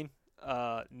what I mean?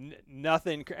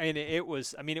 Nothing, and it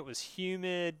was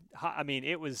humid. I mean,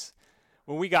 it was.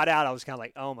 When we got out, I was kind of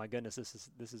like, "Oh my goodness, this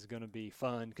is going to be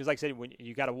fun." Because, like I said, when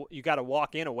you got to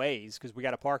walk in a ways because we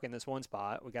got to park in this one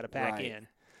spot, we got to pack in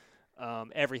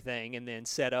everything and then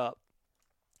set up.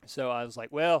 So I was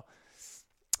like, "Well,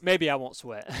 maybe I won't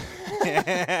sweat."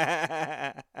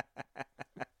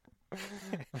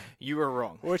 You were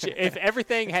wrong. Which, if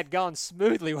everything had gone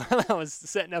smoothly while I was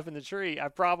setting up in the tree, I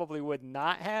probably would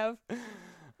not have.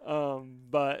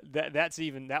 But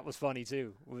that was funny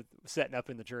too, with setting up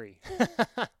in the tree.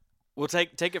 Well,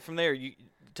 take it from there. You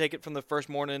take it from the first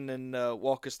morning and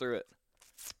walk us through it.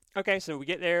 Okay, so we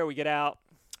get there, we get out,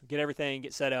 get everything,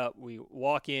 get set up. We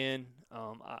walk in.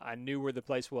 I knew where the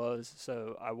place was,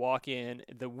 so I walk in.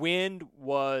 The wind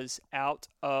was out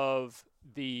of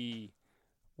the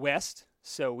west,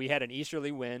 so we had an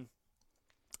easterly wind,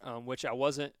 which I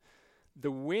wasn't.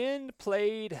 The wind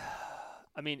played.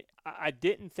 I mean, I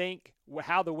didn't think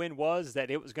how the wind was that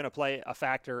it was going to play a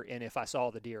factor in if I saw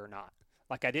the deer or not.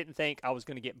 Like, I didn't think I was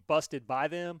going to get busted by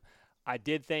them. I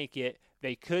did think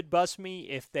they could bust me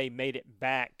if they made it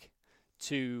back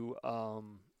to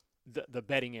the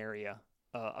bedding area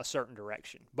a certain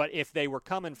direction. But if they were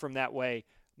coming from that way,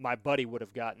 my buddy would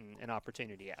have gotten an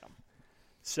opportunity at them.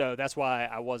 So that's why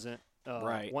I wasn't.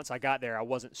 Once I got there, I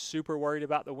wasn't super worried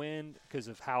about the wind because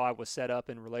of how I was set up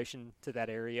in relation to that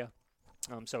area.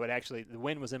 So the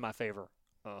wind was in my favor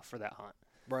for that hunt.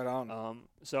 Right on.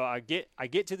 So I get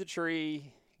to the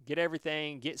tree, get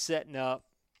everything, get setting up.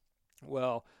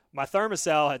 Well, my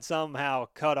thermocell had somehow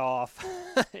cut off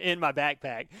in my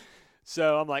backpack.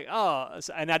 So I'm like,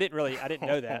 and I didn't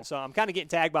know that. So I'm kind of getting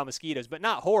tagged by mosquitoes, but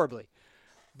not horribly.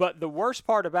 But the worst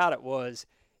part about it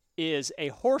is a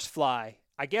horsefly,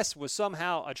 I guess, was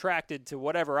somehow attracted to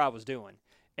whatever I was doing.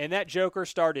 And that joker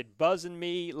started buzzing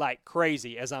me like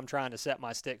crazy as I'm trying to set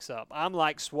my sticks up. I'm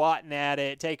like swatting at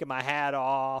it, taking my hat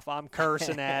off. I'm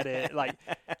cursing at it. Like,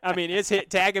 I mean, it's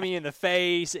tagging me in the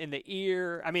face, in the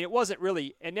ear. I mean,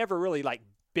 it never really like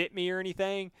bit me or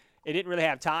anything. It didn't really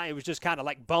have time. It was just kind of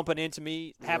like bumping into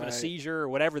me, having a seizure or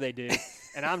whatever they do.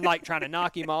 And I'm like trying to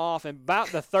knock him off. And about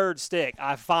the third stick,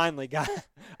 I finally got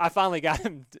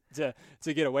him to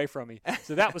get away from me.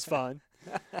 So that was fun.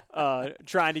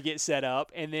 Trying to get set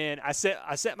up, and then I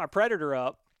set my predator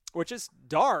up, which is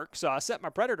dark, so I set my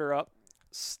predator up,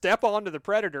 step onto the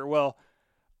predator. Well,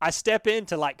 I step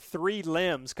into like 3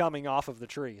 limbs coming off of the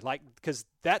tree, like, because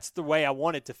that's the way I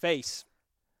wanted to face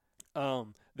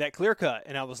that clear cut,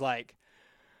 and I was like,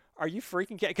 are you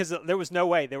freaking kidding? Because there was no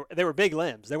way. They were big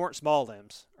limbs. They weren't small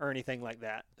limbs or anything like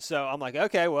that. So I'm like,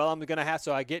 okay, well, I'm going to have,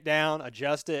 so I get down,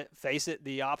 adjust it, face it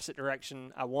the opposite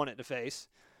direction I want it to face.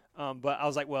 But I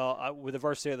was like, well, with the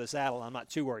versatility of the saddle, I'm not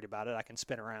too worried about it. I can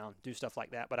spin around, do stuff like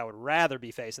that. But I would rather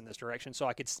be facing this direction so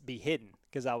I could be hidden,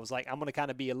 because I was like, I'm going to kind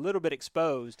of be a little bit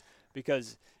exposed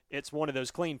because it's one of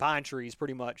those clean pine trees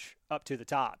pretty much up to the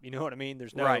top. You know what I mean?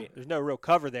 There's no real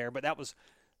cover there. But that was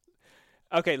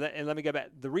Okay, and let me go back.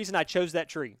 The reason I chose that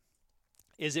tree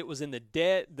is it was in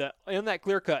in that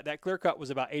clear cut. That clear cut was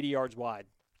about 80 yards wide.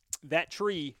 That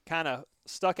tree kind of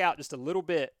stuck out just a little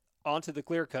bit onto the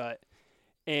clear cut,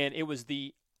 and it was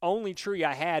the only tree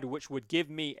I had which would give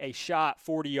me a shot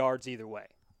 40 yards either way.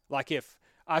 Like if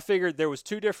I figured there was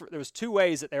two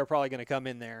ways that they were probably going to come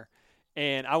in there,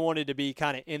 and I wanted to be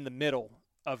kind of in the middle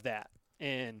of that.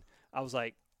 And I was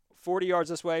like, 40 yards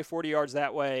this way, 40 yards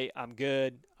that way, I'm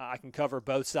good. I can cover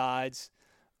both sides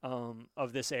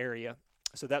of this area.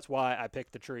 So that's why I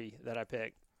picked the tree that I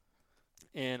picked.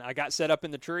 And I got set up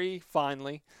in the tree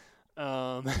finally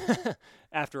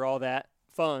after all that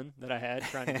fun that I had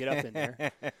trying to get up in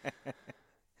there.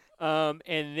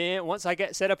 And then once I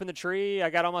got set up in the tree, I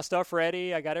got all my stuff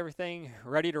ready. I got everything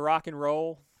ready to rock and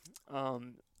roll.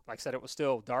 Like I said, it was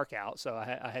still dark out, so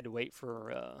I had to wait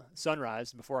for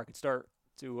sunrise before I could start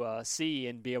to see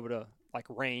and be able to like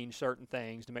range certain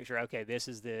things to make sure, okay, this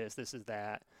is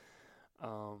that,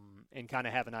 and kind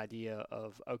of have an idea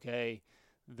of, okay,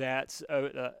 that's,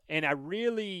 and I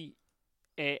really,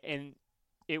 and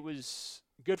it was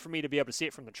good for me to be able to see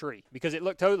it from the tree because it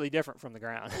looked totally different from the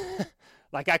ground.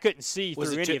 Like I couldn't see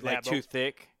through any of that. Was it too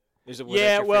thick?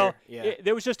 Yeah, well,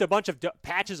 there was just a bunch of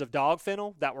patches of dog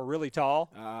fennel that were really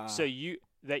tall, so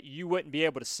you wouldn't be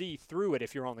able to see through it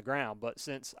if you're on the ground. But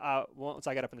once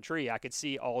I got up in the tree, I could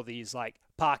see all these like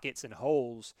pockets and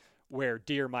holes where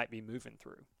deer might be moving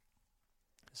through.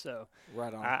 So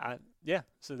right on.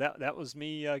 So that was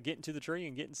me getting to the tree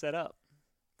and getting set up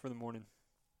for the morning.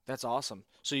 That's awesome.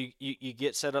 So you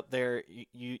get set up there.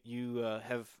 You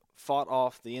have fought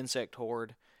off the insect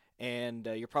horde. And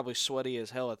you're probably sweaty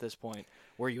as hell at this point.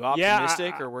 Were you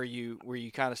optimistic, or were you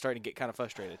kind of starting to get kind of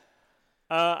frustrated?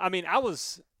 I mean, I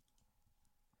was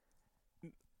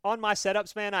on my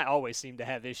setups, man. I always seem to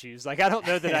have issues. Like I don't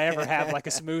know that I ever have like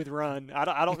a smooth run.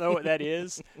 I don't know what that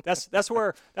is. That's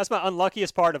my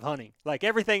unluckiest part of hunting. Like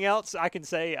everything else, I can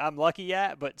say I'm lucky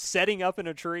at, but setting up in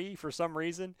a tree for some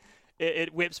reason,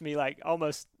 it whips me like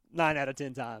almost 9 out of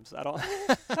 10 times. I don't.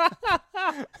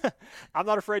 I'm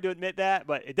not afraid to admit that,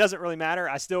 but it doesn't really matter.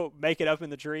 I still make it up in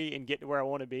the tree and get to where I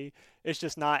want to be. It's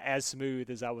just not as smooth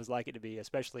as I would like it to be,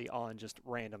 especially on just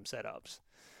random setups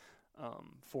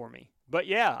for me. But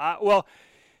yeah,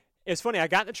 it's funny. I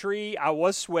got in the tree. I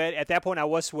was sweaty. At that point, I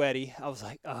was sweaty. I was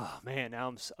like, oh man, now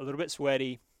I'm a little bit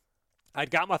sweaty.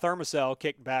 I'd got my thermocell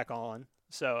kicked back on,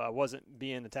 so I wasn't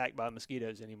being attacked by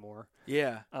mosquitoes anymore.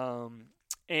 Yeah.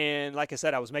 And like I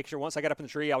said, I was making sure once I got up in the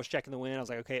tree, I was checking the wind. I was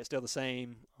like, okay, it's still the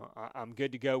same. I'm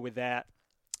good to go with that.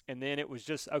 And then it was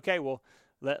just, okay, well,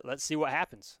 let's see what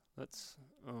happens. Let's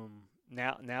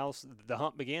now the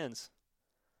hunt begins.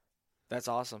 That's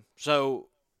awesome. So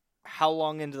how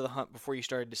long into the hunt before you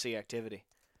started to see activity?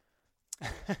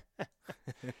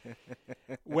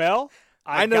 Well,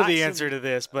 I know the answer to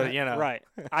this, but you know. Right.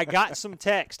 I got some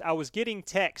text. I was getting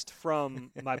text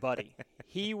from my buddy.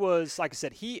 He was, like I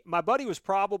said, my buddy was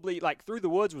probably, like, through the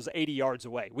woods was 80 yards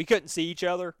away. We couldn't see each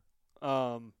other,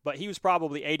 but he was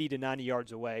probably 80 to 90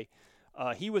 yards away.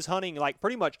 He was hunting, like,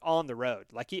 pretty much on the road.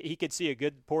 Like, he could see a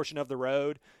good portion of the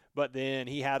road, but then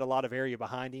he had a lot of area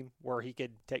behind him where he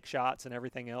could take shots and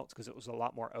everything else because it was a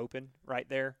lot more open right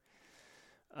there.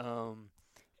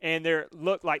 And there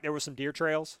looked like there were some deer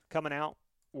trails coming out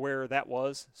where that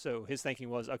was. So his thinking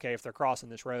was, okay, if they're crossing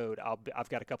this road, I've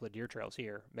got a couple of deer trails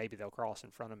here. Maybe they'll cross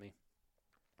in front of me.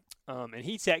 And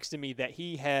he texted me that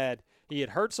he had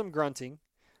heard some grunting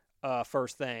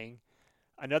first thing.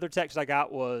 Another text I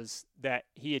got was that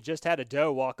he had just had a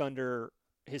doe walk under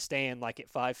his stand like at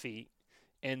 5 feet.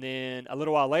 And then a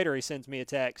little while later, he sends me a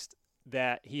text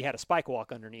that he had a spike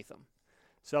walk underneath him.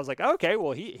 So I was like, okay,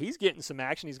 well, he's getting some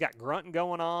action. He's got grunting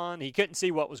going on. He couldn't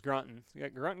see what was grunting. He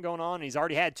got grunting going on. And he's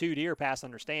already had 2 deer pass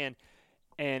under stand.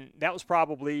 And that was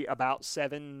probably about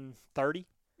 7:30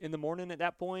 in the morning at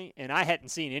that point. And I hadn't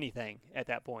seen anything at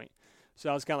that point. So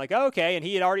I was kind of like, oh, okay. And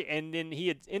then he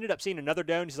had ended up seeing another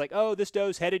doe. And he's like, oh, this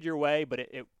doe's headed your way. But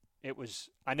it was,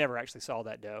 I never actually saw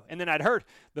that doe. And then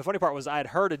the funny part was I had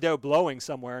heard a doe blowing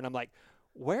somewhere. And I'm like,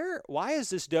 why is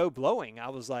this doe blowing? I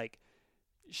was like,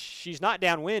 she's not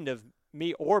downwind of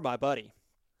me or my buddy.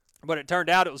 But it turned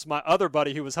out it was my other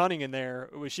buddy who was hunting in there.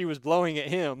 She was blowing at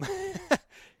him.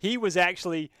 He was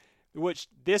actually, which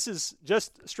this is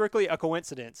just strictly a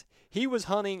coincidence, he was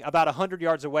hunting about 100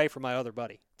 yards away from my other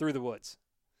buddy through the woods.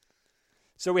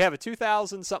 So we have a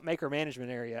 2,000-something acre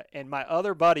management area, and my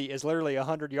other buddy is literally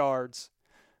 100 yards,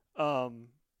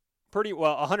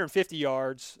 150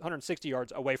 yards, 160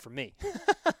 yards away from me.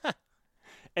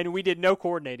 And we did no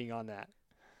coordinating on that.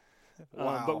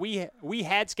 Wow. But we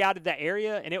had scouted that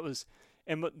area, and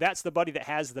that's the buddy that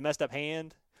has the messed up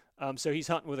hand. So he's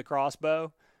hunting with a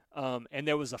crossbow. And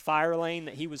there was a fire lane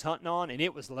that he was hunting on, and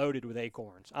it was loaded with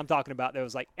acorns. I'm talking about there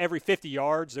was like every 50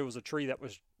 yards there was a tree that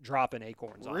was dropping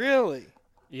acorns on. Really?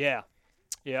 Yeah.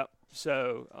 Yep.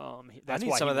 So that's I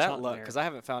need why some he of was that hunting luck there. because I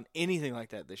haven't found anything like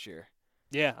that this year.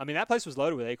 Yeah, I mean that place was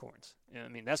loaded with acorns. I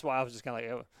mean that's why I was just kind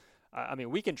of like, I mean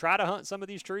we can try to hunt some of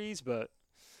these trees, but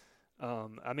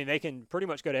I mean they can pretty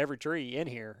much go to every tree in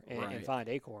here and find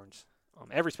acorns.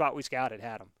 Every spot we scouted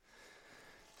had them.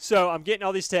 So I'm getting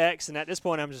all these texts, and at this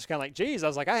point I'm just kind of like, geez, I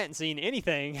was like, I hadn't seen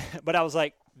anything, but I was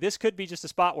like, this could be just a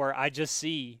spot where I just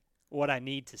see what I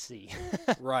need to see.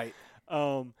 Right.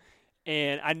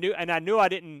 And I knew I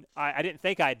didn't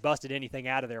think I had busted anything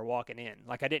out of there walking in.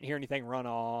 Like I didn't hear anything run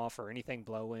off or anything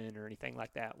blowing or anything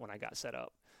like that when I got set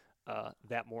up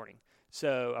that morning.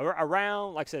 So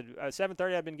around, like I said,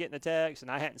 7:30, I've been getting the text, and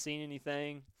I hadn't seen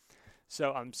anything.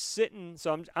 So I'm sitting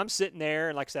there,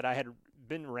 and like I said, I had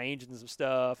been ranging some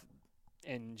stuff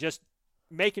and just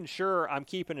making sure I'm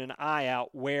keeping an eye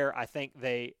out where I think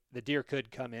the deer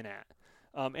could come in at.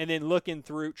 And then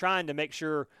trying to make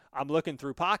sure I'm looking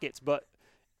through pockets, but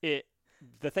the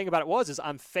thing about it is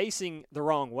I'm facing the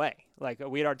wrong way. Like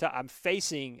we had already I'm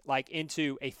facing like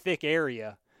into a thick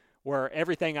area where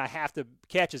everything I have to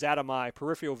catch is out of my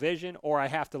peripheral vision, or I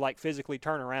have to like physically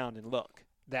turn around and look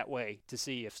that way to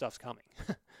see if stuff's coming.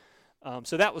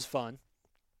 So that was fun.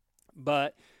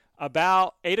 But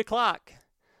about 8 o'clock,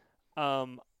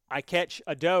 I catch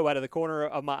a doe out of the corner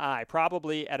of my eye,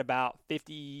 probably at about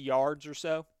 50 yards or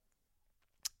so.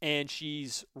 And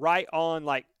she's right on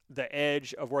like the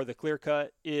edge of where the clear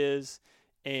cut is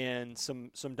and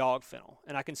some dog fennel.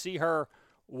 And I can see her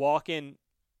walking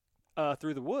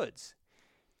through the woods.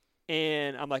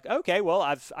 And I'm like, okay, well,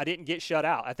 I didn't get shut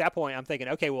out. At that point, I'm thinking,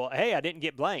 okay, well, hey, I didn't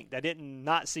get blanked. I didn't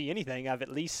not see anything. I've at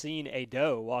least seen a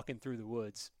doe walking through the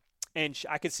woods. And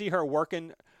I could see her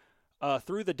working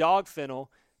through the dog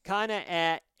fennel, kind of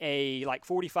at a like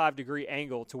 45-degree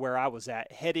angle to where I was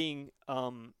at, heading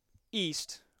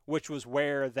east, which was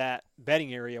where that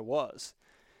bedding area was.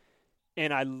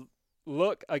 And I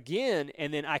look again,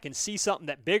 and then I can see something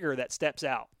bigger that steps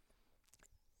out.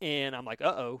 And I'm like,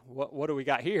 uh-oh, what do we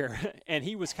got here? And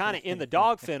he was kind of in the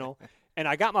dog fennel, and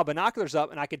I got my binoculars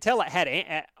up, and I could tell it had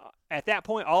at that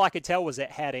point, all I could tell was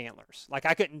it had antlers. Like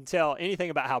I couldn't tell anything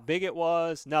about how big it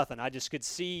was, nothing. I just could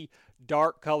see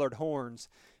dark-colored horns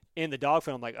in the dog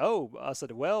fennel. I'm like, oh, I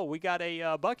said, well, we got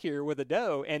a buck here with a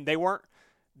doe, and they weren't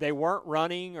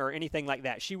running or anything like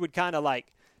that. She would kind of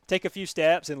like take a few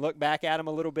steps and look back at him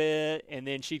a little bit, and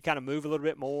then she'd kind of move a little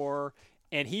bit more.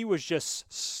 And he was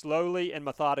just slowly and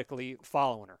methodically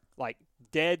following her, like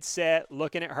dead set,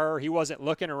 looking at her. He wasn't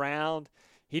looking around.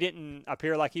 He didn't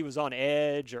appear like he was on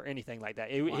edge or anything like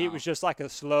that. It was just like a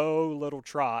slow little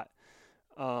trot,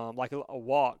 like a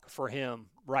walk for him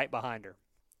right behind her.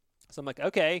 So I'm like,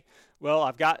 okay, well,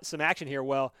 I've got some action here.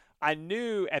 Well, I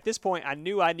knew at this point, I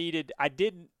knew I needed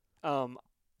to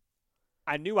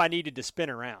spin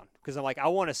around because I'm like, I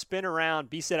want to spin around,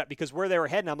 be set up, because where they were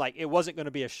heading, I'm like, it wasn't going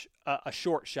to be a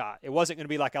short shot. It wasn't going to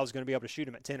be like I was going to be able to shoot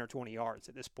them at 10 or 20 yards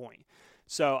at this point.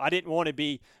 So I didn't want to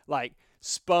be like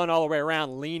spun all the way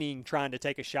around, leaning, trying to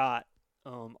take a shot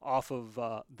off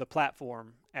of the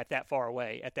platform at that far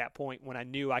away at that point when I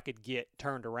knew I could get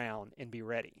turned around and be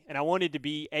ready. And I wanted to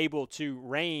be able to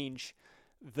range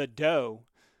the doe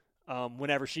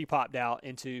whenever she popped out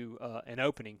into an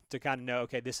opening to kind of know,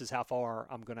 okay, this is how far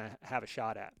I'm going to have a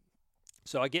shot at.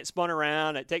 So I get spun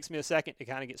around. It takes me a second to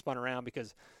kind of get spun around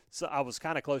because I was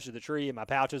kind of close to the tree and my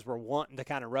pouches were wanting to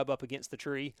kind of rub up against the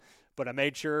tree, but I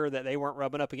made sure that they weren't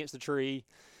rubbing up against the tree.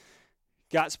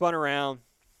 Got spun around.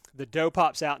 The doe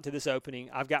pops out into this opening.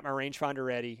 I've got my rangefinder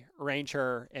ready, range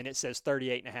her, and it says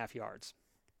 38.5 yards.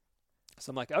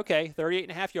 So I'm like, okay,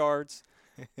 38.5 yards.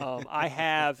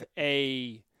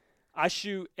 I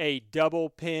shoot a double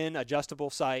pin adjustable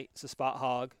sight. It's a Spot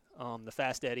Hog, the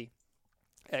Fast Eddie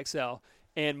XL.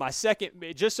 And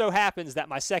it just so happens that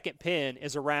my second pin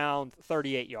is around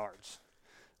 38 yards.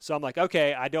 So I'm like,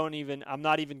 okay, I'm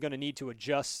not even going to need to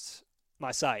adjust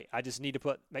my sight. I just need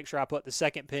to make sure I put the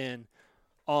second pin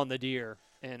on the deer,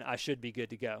 and I should be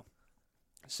good to go.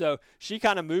 So she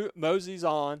kind of moseys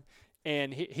on,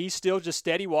 and he's still just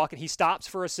steady walking. He stops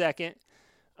for a second.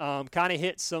 Kind of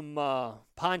hit some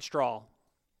pine straw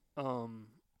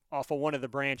off of one of the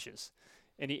branches.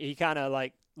 And he kind of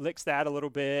like licks that a little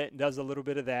bit and does a little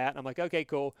bit of that. And I'm like, okay,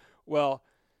 cool. Well,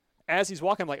 as he's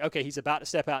walking, I'm like, okay, he's about to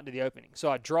step out into the opening.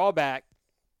 So I draw back.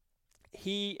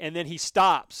 And then he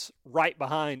stops right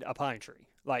behind a pine tree.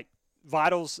 Like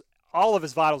all of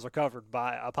his vitals are covered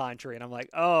by a pine tree. And I'm like,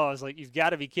 oh, I was like, you've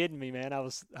got to be kidding me, man. I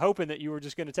was hoping that you were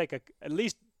just going to take at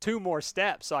least 2 more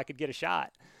steps so I could get a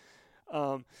shot.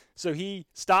 So he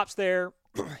stops there.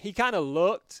 He kind of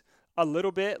looked a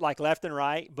little bit like left and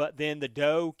right, but then the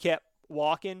doe kept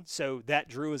walking, so that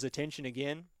drew his attention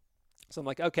again. So I'm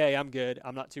like, okay, I'm good.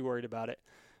 I'm not too worried about it.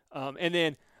 And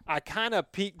then I kind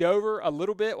of peeked over a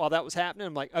little bit while that was happening.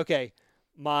 I'm like, okay,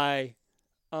 my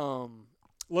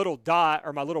little dot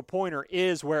or my little pointer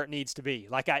is where it needs to be.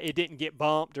 Like it didn't get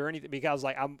bumped or anything, because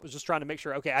I was just trying to make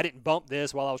sure, okay, I didn't bump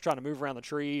this while I was trying to move around the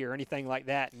tree or anything like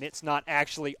that, and it's not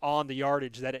actually on the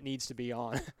yardage that it needs to be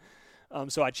on.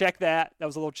 So I checked that. That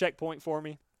was a little checkpoint for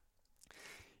me.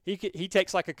 He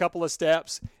takes like a couple of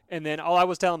steps, and then all I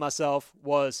was telling myself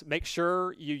was make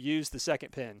sure you use the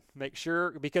second pin. Make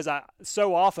sure, because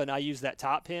so often I use that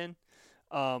top pin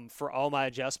for all my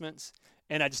adjustments,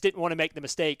 and I just didn't want to make the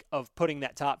mistake of putting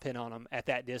that top pin on him at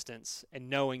that distance and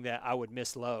knowing that I would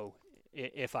miss low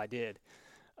if I did.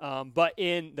 But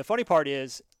the funny part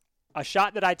is, a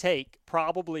shot that I take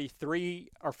probably 300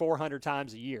 or 400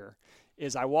 times a year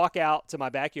is I walk out to my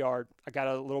backyard. I got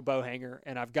a little bow hanger,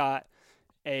 and I've got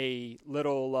a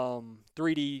little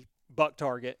 3D buck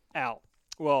target out.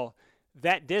 Well,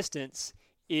 that distance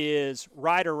is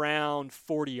right around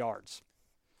 40 yards.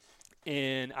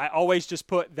 And I always just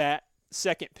put that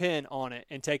second pin on it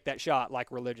and take that shot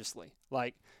like religiously.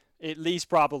 Like at least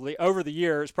probably over the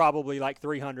years, probably like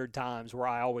 300 times where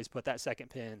I always put that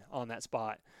second pin on that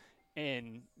spot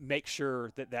and make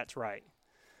sure that that's right.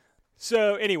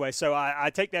 So anyway,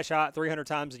 I take that shot 300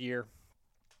 times a year.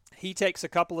 He takes a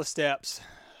couple of steps.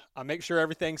 I make sure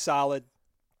everything's solid,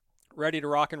 ready to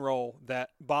rock and roll. That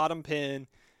bottom pin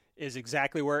is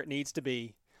exactly where it needs to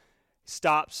be.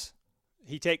 Stops.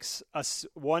 He takes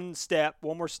one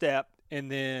more step,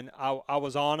 and then I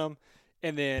was on him.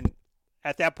 And then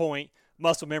at that point,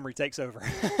 muscle memory takes over.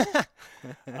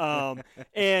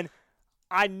 And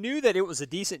I knew that it was a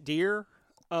decent deer.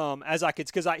 As I could,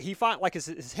 because he found like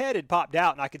his head had popped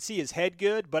out and I could see his head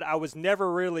good, but I was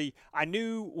never really, I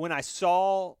knew when I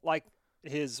saw like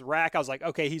his rack, I was like,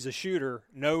 okay, he's a shooter.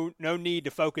 No need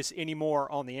to focus anymore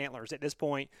on the antlers. At this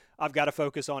point, I've got to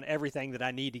focus on everything that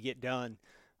I need to get done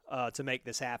to make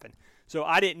this happen. So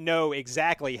I didn't know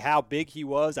exactly how big he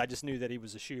was. I just knew that he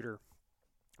was a shooter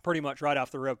pretty much right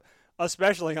off the rip,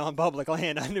 especially on public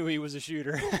land. I knew he was a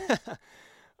shooter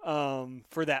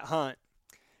for that hunt.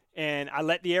 And I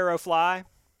let the arrow fly.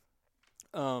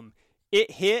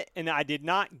 It hit, and I did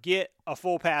not get a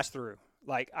full pass through.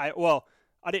 I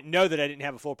didn't know that I didn't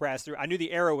have a full pass through. I knew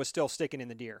the arrow was still sticking in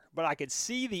the deer, but I could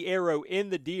see the arrow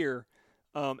in the deer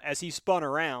as he spun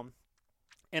around,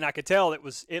 and I could tell it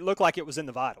looked like it was in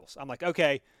the vitals. I'm like,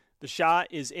 okay, the shot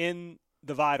is in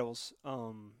the vitals.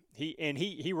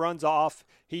 He runs off.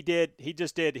 He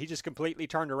just completely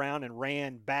turned around and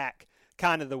ran back,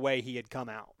 kind of the way he had come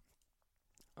out.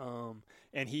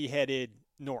 And he headed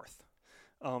north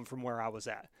from where I was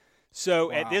at. So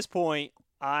wow. At this point,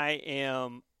 I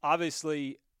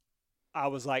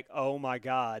was like, oh my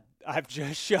God, I've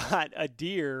just shot a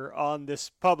deer on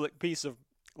this public piece of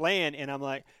land. And I'm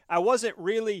like, I wasn't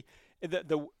really,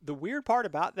 the weird part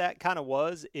about that kind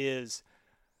of is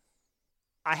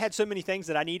I had so many things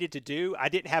that I needed to do. I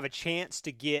didn't have a chance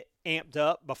to get amped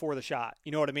up before the shot.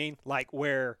 You know what I mean?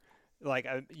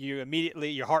 You immediately,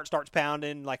 your heart starts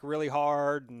pounding like really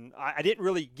hard. And I didn't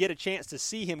really get a chance to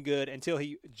see him good until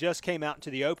he just came out into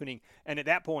the opening. And at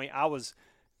that point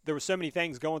there were so many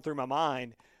things going through my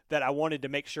mind that I wanted to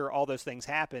make sure all those things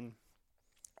happen.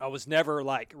 I was never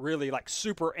really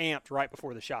super amped right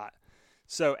before the shot.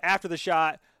 So after the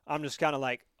shot, I'm just kind of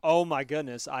like, oh my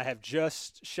goodness, I have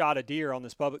just shot a deer on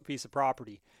this public piece of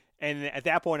property. And at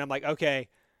that point I'm like, okay.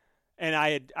 And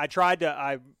I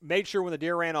made sure when the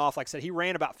deer ran off, like I said, he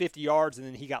ran about 50 yards and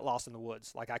then he got lost in the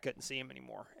woods. Like I couldn't see him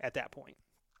anymore at that point.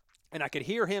 And I could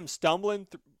hear him stumbling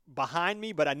behind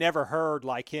me, but I never heard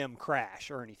him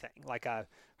crash or anything. Like I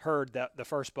heard the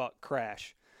first buck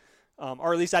crash.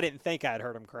 Or at least I didn't think I had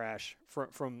heard him crash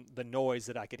from the noise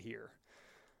that I could hear.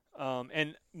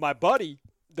 And my buddy,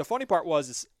 the funny part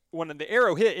is when the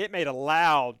arrow hit, it made a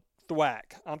loud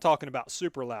thwack. I'm talking about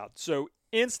super loud. So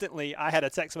instantly, I had a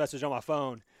text message on my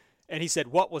phone, and he said,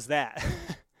 "What was that?"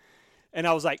 And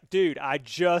I was like, "Dude, I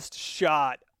just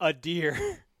shot a deer."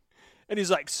 And he's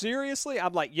like, "Seriously?"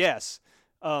 I'm like, "Yes.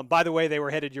 By the way, they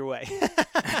were headed your way."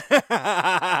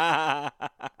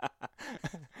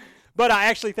 But I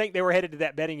actually think they were headed to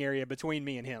that bedding area between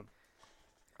me and him,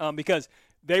 because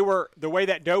the way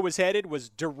that doe was headed was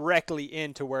directly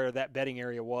into where that bedding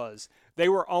area was. They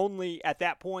were only at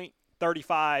that point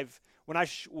 35. When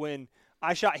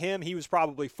I shot him, he was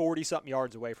probably 40-something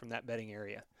yards away from that bedding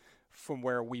area from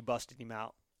where we busted him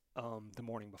out the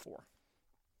morning before.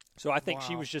 So I think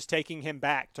she Wow. was just taking him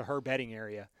back to her bedding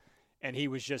area, and he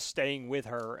was just staying with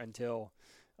her until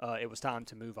it was time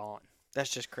to move on. That's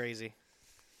just crazy.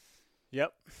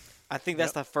 Yep. I think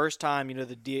that's the first time,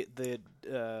 the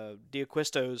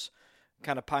D'Aquistos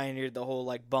kind of pioneered the whole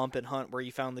like bump and hunt where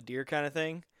you found the deer kind of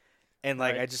thing. And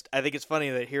like Right. I think it's funny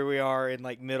that here we are in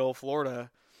like middle Florida.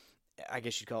 I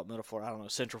guess you'd call it middle Florida. I don't know,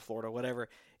 central Florida, whatever.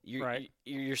 Right.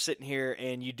 You're sitting here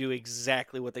and you do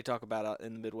exactly what they talk about out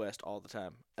in the Midwest all the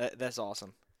time. That's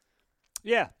awesome.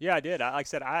 Yeah, I did. Like I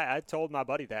said, I told my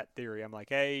buddy that theory. I'm like,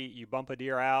 hey, you bump a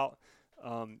deer out,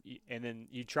 and then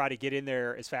you try to get in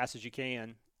there as fast as you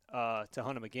can to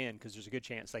hunt them again, because there's a good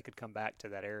chance they could come back to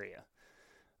that area.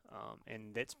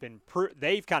 And it's been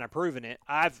they've kind of proven it.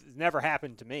 I've never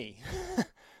happened to me,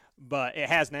 but it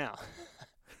has now.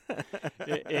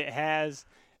 it has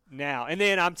now. And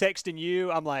then I'm texting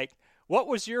you. I'm like, what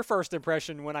was your first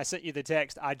impression when I sent you the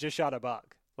text? I just shot a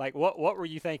buck. Like, what were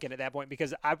you thinking at that point?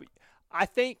 Because I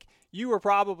think you were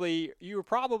probably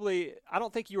I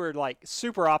don't think you were like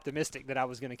super optimistic that I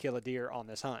was going to kill a deer on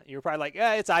this hunt. You were probably like,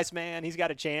 it's Iceman. He's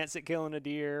got a chance at killing a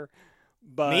deer.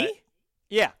 But Me?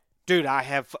 yeah. Dude,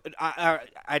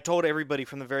 I told everybody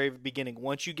from the very beginning,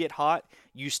 once you get hot,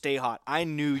 you stay hot. I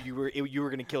knew you were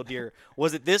going to kill deer.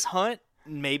 Was it this hunt?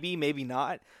 Maybe, maybe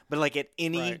not. But like at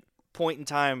any Right. point in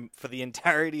time for the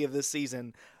entirety of this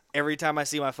season, every time I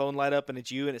see my phone light up and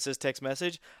it's you and it says text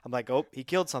message, I'm like, oh, he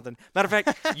killed something. Matter of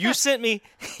fact, you sent me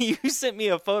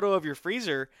a photo of your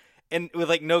freezer and with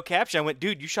like no caption. I went,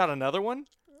 dude, you shot another one?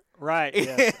 Right.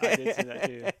 Yes, I did see that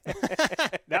too.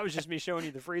 That was just me showing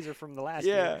you the freezer from the last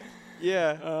year.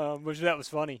 Yeah. Which that was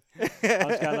funny. I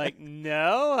was kind of like,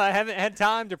 no, I haven't had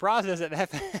time to process it that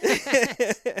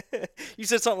fast. You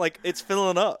said something like, it's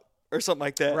filling up or something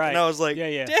like that. Right. And I was like,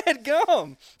 Yeah.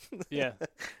 dadgum.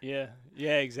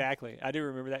 Yeah, exactly. I do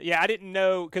remember that. Yeah, I didn't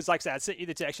know, because like I said, I sent you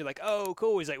the text. You're like, oh,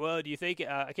 cool. He's like, well, do you think,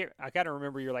 I kind of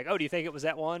remember you're like, oh, do you think it was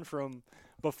that one from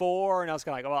before? And I was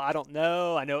kind of like, well, I don't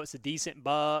know. I know it's a decent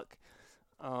buck.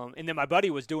 And then my buddy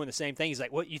was doing the same thing. He's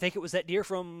like, what, you think it was that deer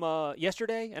from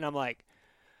yesterday? And I'm like,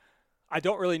 I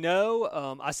don't really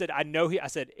know. I said, I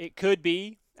said, it could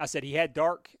be. I said, he had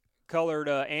dark colored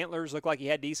antlers, looked like he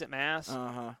had decent mass.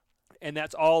 Uh-huh. And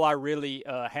that's all I really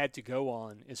had to go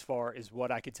on as far as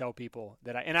what I could tell people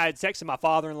that I had texted my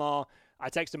father-in-law. I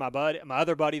texted my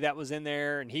other buddy that was in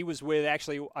there, and he was with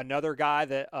actually another guy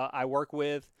that I work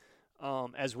with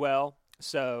as well.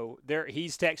 So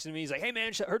he's texting me. He's like, hey,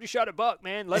 man, heard you shot a buck,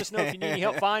 man. Let us know if you need any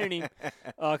help finding him.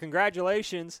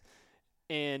 Congratulations.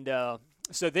 And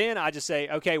so then I just say,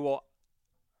 okay, well,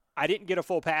 I didn't get a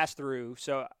full pass through,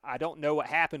 so I don't know what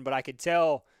happened, but I could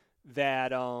tell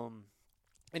that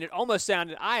and it almost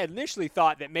sounded, I initially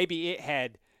thought that maybe it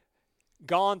had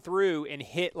gone through and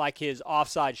hit like his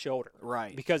offside shoulder.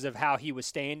 Right. Because of how he was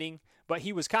standing. But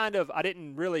he was I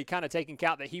didn't really kind of take into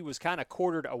account that he was kind of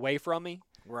quartered away from me.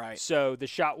 Right. So the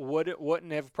shot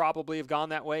wouldn't have probably have gone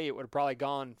that way. It would have probably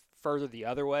gone further the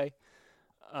other way.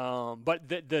 But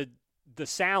the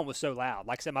sound was so loud.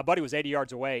 Like I said, my buddy was 80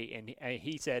 yards away, and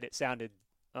he said it sounded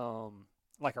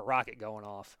like a rocket going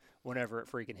off whenever it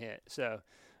freaking hit. So,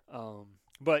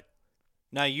 but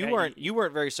now you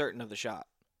weren't very certain of the shot.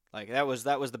 Like that was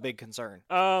the big concern.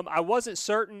 I wasn't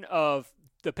certain of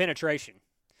the penetration.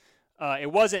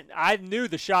 It wasn't. I knew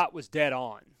the shot was dead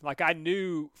on. Like I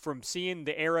knew from seeing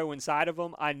the arrow inside of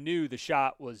him, I knew the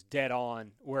shot was dead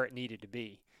on where it needed to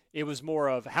be. It was more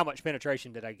of how much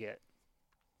penetration did I get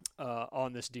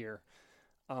on this deer.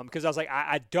 Because I was like,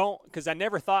 because I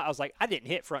never thought, I was like, I didn't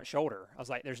hit front shoulder. I was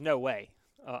like, there's no way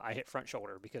I hit front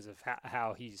shoulder because of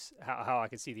how I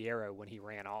could see the arrow when he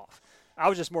ran off. I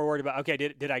was just more worried about, okay,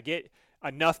 did I get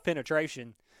enough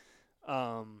penetration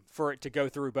for it to go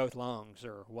through both lungs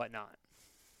or whatnot?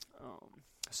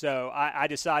 So I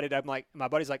decided, I'm like, my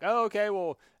buddy's like, oh, okay,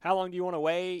 well, how long do you want to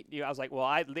wait? I was like, well,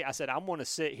 I said, I'm going to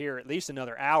sit here at least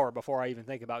another hour before I even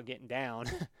think about getting down.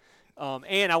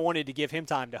 And I wanted to give him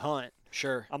time to hunt.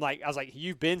 Sure. I was like,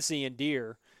 you've been seeing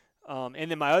deer.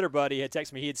 And then my other buddy had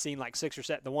texted me, he had seen like 6 or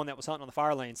 7, the one that was hunting on the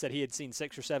fire lane said he had seen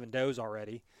 6 or 7 does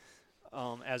already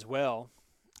as well.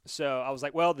 So I was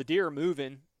like, well, the deer are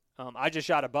moving. I just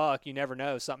shot a buck. You never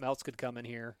know. Something else could come in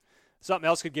here. Something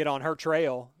else could get on her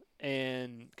trail,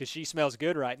 and because she smells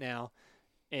good right now,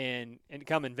 and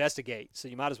come investigate. So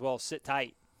you might as well sit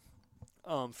tight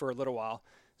for a little while.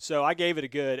 So I gave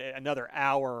it another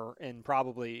hour and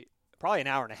probably an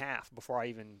hour and a half before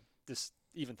I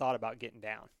even thought about getting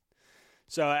down.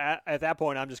 So at that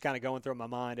point, I'm just kind of going through in my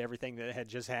mind everything that had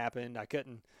just happened.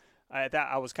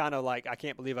 I was kind of like, I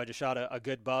can't believe I just shot a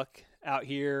good buck out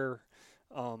here.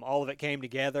 All of it came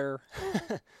together.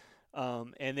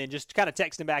 And then just kind of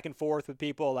texting back and forth with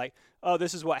people like, oh,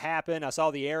 this is what happened. I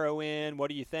saw the arrow in. What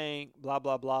do you think? Blah,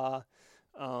 blah, blah.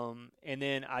 And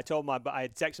then I had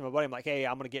texted my buddy, I'm like, hey,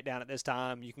 I'm going to get down at this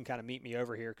time. You can kind of meet me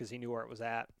over here because he knew where it was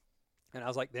at. And I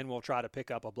was like, then we'll try to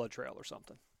pick up a blood trail or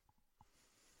something.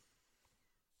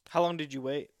 How long did you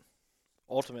wait,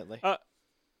 ultimately?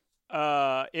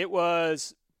 It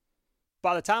was,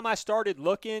 by the time I started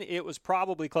looking, it was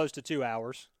probably close to 2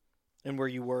 hours. And were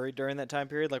you worried during that time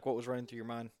period? Like, what was running through your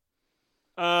mind?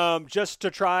 Just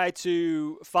to try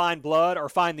to find blood or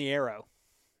find the arrow.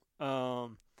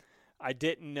 I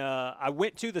didn't. I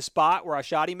went to the spot where I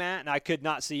shot him at, and I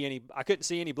couldn't see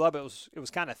any blood, but it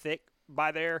was kind of thick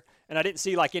by there, and I didn't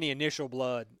see like any initial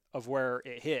blood of where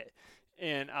it hit.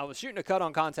 And I was shooting a cut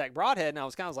on contact broadhead, and I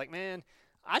was kind of like, man,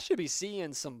 I should be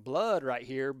seeing some blood right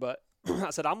here, but I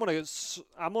said I'm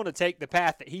gonna take the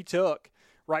path that he took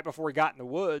right before he got in the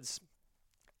woods,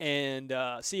 and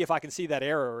see if I can see that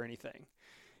arrow or anything.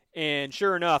 And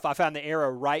sure enough, I found the arrow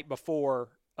right before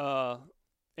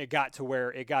it got to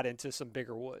where it got into some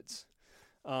bigger woods,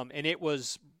 and it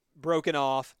was broken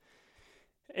off.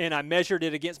 And I measured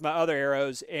it against my other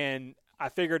arrows, and I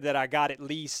figured that I got at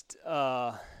least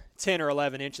 10 or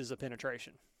 11 inches of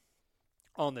penetration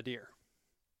on the deer.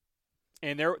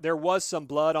 And there was some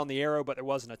blood on the arrow, but there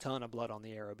wasn't a ton of blood on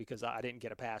the arrow because I didn't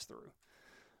get a pass through.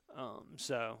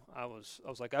 So I was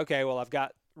like, okay, well, I've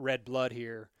got red blood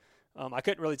here. I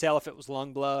couldn't really tell if it was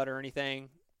lung blood or anything.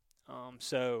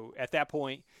 So at that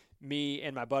point, me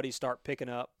and my buddies start picking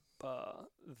up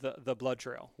the blood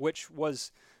trail,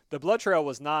 the blood trail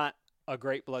was not a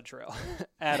great blood trail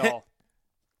at all.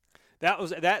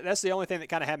 That's the only thing that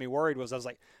kind of had me worried was I was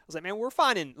like, man, we're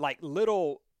finding like a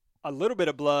little bit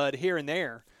of blood here and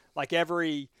there, like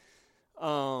every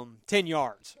 10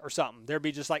 yards or something. There'd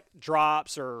be just like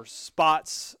drops or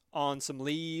spots on some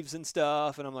leaves and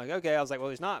stuff. And I'm like, okay. I was like, well,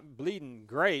 he's not bleeding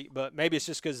great, but maybe it's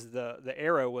just because the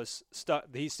arrow was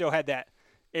stuck. He still had that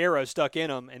arrow stuck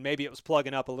in him, and maybe it was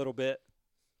plugging up a little bit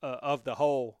of the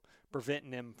hole,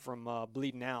 preventing him from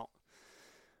bleeding out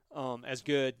as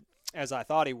good as I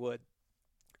thought he would.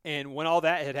 And when all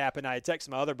that had happened, I had texted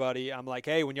my other buddy. I'm like,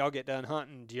 hey, when y'all get done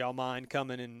hunting, do y'all mind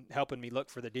coming and helping me look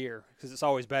for the deer? Because it's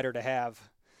always better to have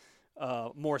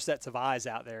more sets of eyes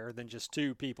out there than just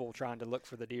two people trying to look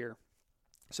for the deer.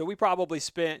 So we probably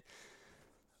spent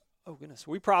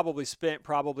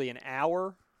probably an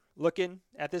hour looking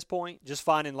at this point, just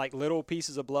finding like little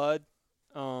pieces of blood.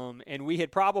 And we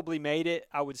had probably made it,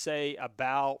 I would say,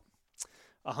 about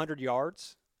 100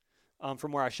 yards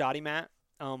from where I shot him at,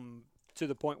 to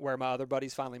the point where my other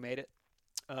buddies finally made it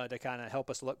to kind of help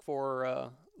us look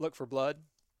for blood.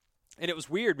 And it was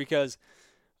weird because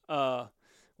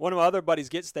one of my other buddies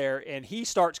gets there, and he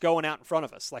starts going out in front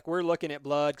of us. Like, we're looking at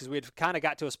blood because we had kind of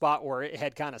got to a spot where it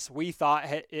had we thought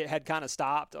it had kind of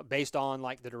stopped based on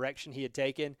like the direction he had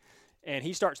taken. And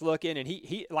he starts looking, and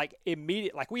he like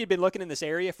immediately, like we had been looking in this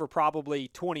area for probably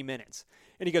 20 minutes.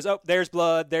 And he goes, oh, there's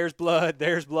blood, there's blood,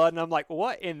 there's blood. And I'm like,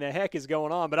 what in the heck is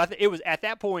going on? But it was at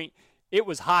that point, it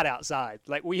was hot outside.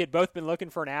 Like, we had both been looking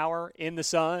for an hour in the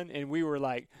sun, and we were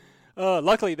like,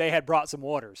 luckily they had brought some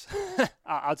waters.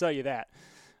 I'll tell you that.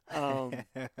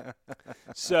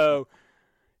 So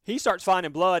he starts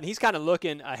finding blood, and he's kind of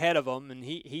looking ahead of him, and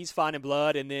he's finding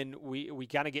blood, and then we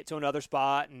kind of get to another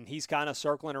spot, and he's kind of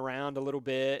circling around a little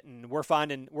bit, and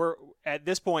we're at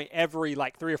this point, every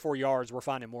like 3 or 4 yards, we're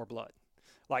finding more blood.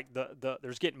 Like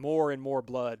there's getting more and more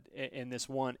blood in this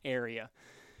one area.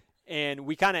 And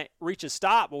we kind of reach a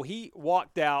stop. Well, he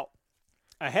walked out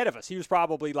ahead of us. He was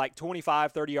probably like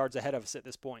 25, 30 yards ahead of us at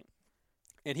this point.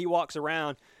 And he walks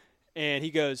around, and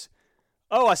he goes,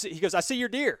 oh, I see your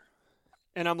deer.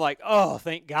 And I'm like, oh,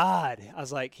 thank God. I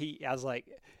was like,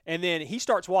 and then he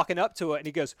starts walking up to it, and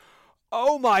he goes,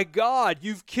 oh my God,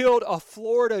 you've killed a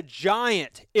Florida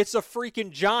giant. It's a freaking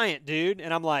giant, dude.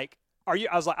 And I'm like, are you?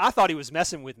 I was like, I thought he was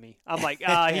messing with me. I'm like,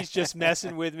 he's just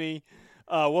messing with me.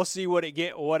 We'll see what I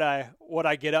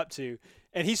get up to.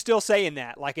 And he's still saying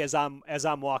that, like, as I'm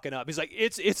walking up. He's like,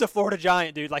 it's a Florida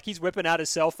giant, dude. Like, he's whipping out his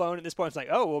cell phone at this point. It's like,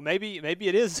 oh, well, maybe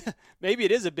it is maybe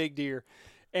it is a big deer.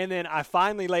 And then I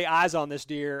finally lay eyes on this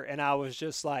deer, and I was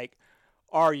just like,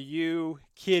 are you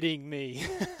kidding me?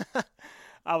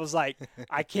 I was like,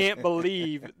 I can't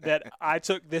believe that I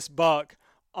took this buck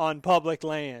on public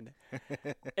land.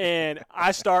 And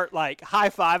I start like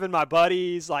high-fiving my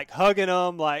buddies, like hugging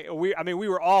them. Like we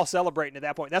were all celebrating at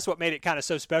that point. That's what made it kind of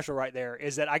so special right there,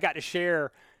 is that I got to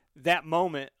share that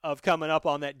moment of coming up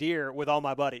on that deer with all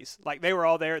my buddies. Like, they were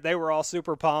all there. They were all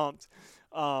super pumped.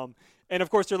 And of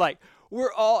course they're like,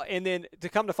 and then to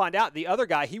come to find out, the other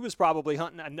guy, he was probably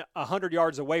hunting 100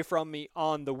 yards away from me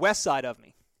on the west side of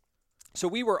me. So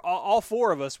we were, all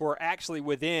four of us were actually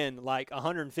within like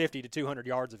 150 to 200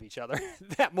 yards of each other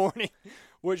that morning,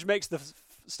 which makes the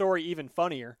story even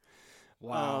funnier.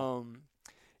 Wow.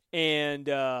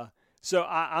 So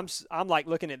I'm like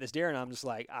looking at this deer and I'm just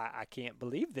like, I can't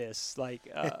believe this. Like,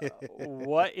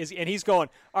 what is, and he's going,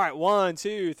 all right, 1,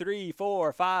 2, 3,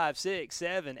 4, 5, 6,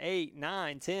 7, 8,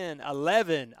 9, 10,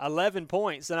 11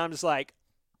 points. And I'm just like,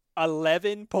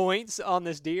 11 points on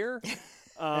this deer.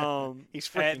 He's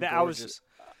freaking gorgeous.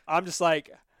 I'm just like,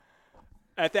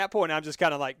 at that point, I'm just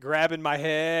kind of like grabbing my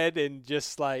head and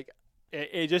just like,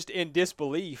 it just in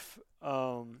disbelief,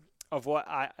 of what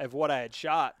I had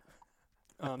shot.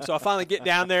 So I finally get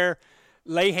down there,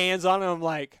 lay hands on him. I'm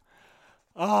like,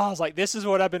 I was like, this is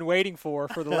what I've been waiting for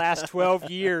the last 12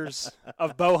 years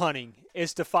of bow hunting,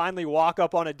 is to finally walk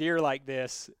up on a deer like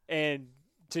this and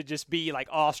to just be like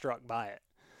awestruck by it.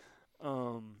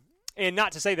 And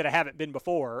not to say that I haven't been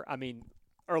before. I mean,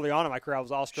 early on in my career, I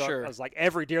was awestruck. Sure. I was like,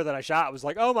 every deer that I shot, I was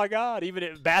like, oh my God, even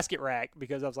at basket rack,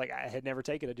 because I was like, I had never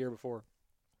taken a deer before.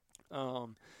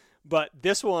 But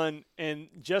this one, I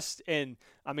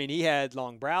mean, he had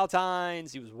long brow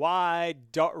tines. He was wide,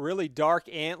 really dark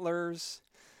antlers.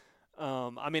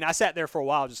 I mean, I sat there for a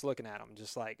while just looking at him,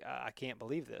 just like, I can't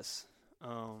believe this.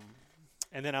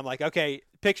 And then I'm like, okay,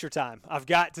 picture time. I've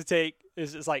got to take,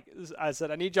 it's like, I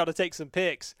said, I need y'all to take some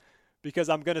pics because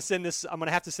I'm going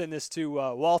to have to send this to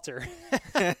Walter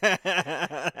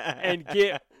and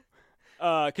get,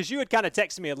 because you had kind of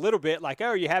texted me a little bit like, oh,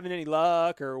 are you having any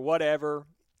luck or whatever?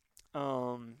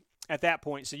 At that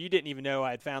point, so you didn't even know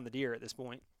I had found the deer at this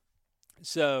point.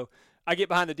 So I get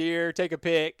behind the deer, take a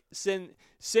pic, send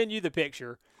you the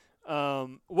picture.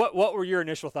 What were your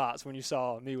initial thoughts when you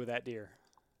saw me with that deer?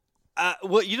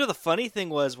 Well, the funny thing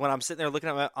was when I'm sitting there looking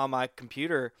at my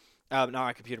computer,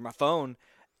 my phone,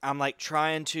 I'm like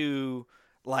trying to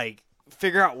like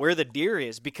figure out where the deer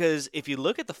is, because if you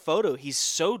look at the photo, he's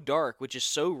so dark, which is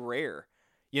so rare.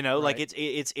 Right. Like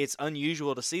it's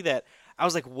unusual to see that. I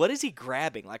was like, what is he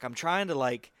grabbing? Like, I'm trying to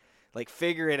like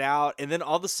figure it out. And then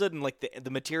all of a sudden, like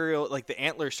the material, like the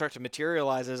antlers start to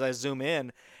materialize as I zoom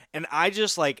in. And I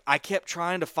just like, I kept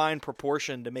trying to find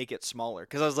proportion to make it smaller.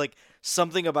 Cause I was like,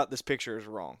 something about this picture is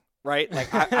wrong. Right. Like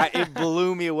it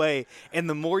blew me away. And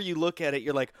the more you look at it,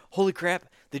 you're like, holy crap,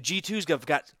 the G2's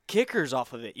got kickers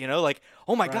off of it. Like,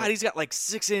 oh my God, he's got like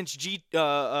 6-inch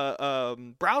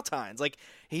brow tines. Like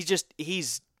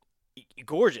he's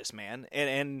gorgeous, man.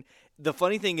 And the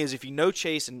funny thing is, if you know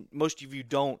Chase, and most of you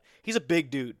don't, he's a big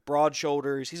dude, broad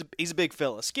shoulders. He's a big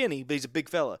fella, skinny, but he's a big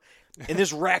fella. And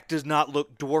this rack does not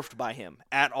look dwarfed by him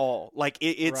at all. Like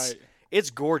it's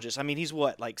gorgeous. I mean, he's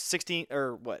what, like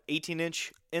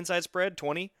 18-inch inside spread,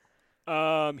 20?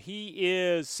 He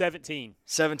is 17.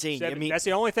 17. I mean, that's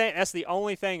the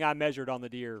only thing I measured on the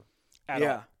deer at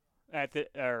all.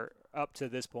 Up to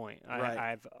this point.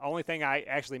 Right. Only thing I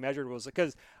actually measured was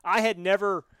because I had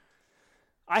never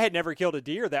killed a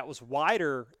deer that was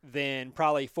wider than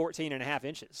probably 14 and a half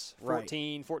inches.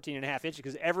 14 and a half inches.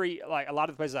 Because a lot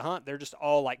of the places I hunt, they're just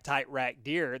all like tight rack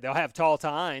deer. They'll have tall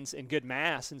tines and good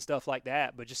mass and stuff like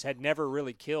that, but just had never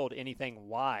really killed anything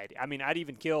wide. I mean, I'd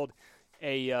even killed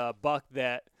a buck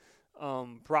that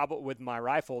probably with my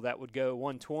rifle that would go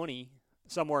 120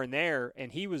 somewhere in there, and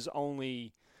he was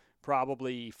only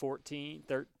probably 13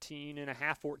 and a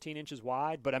half, 14 inches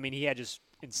wide. But I mean, he had just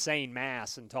insane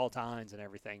mass and tall tines and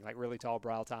everything, like really tall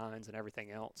brow tines and everything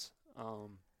else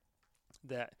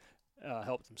that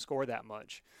helped him score that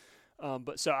much.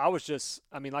 But so I was just,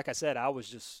 I mean, like I said, I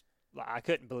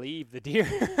couldn't believe the deer.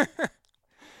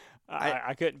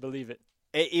 I couldn't believe it.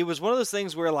 It was one of those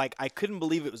things where like I couldn't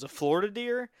believe it was a Florida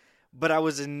deer, but I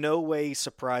was in no way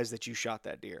surprised that you shot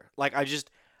that deer. Like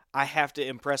I have to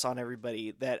impress on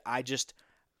everybody that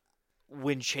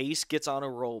when Chase gets on a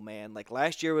roll, man, like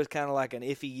last year was kind of like an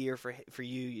iffy year for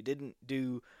you. You didn't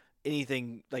do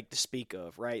anything like to speak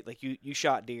of, right? Like you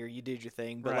shot deer, you did your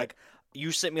thing, but like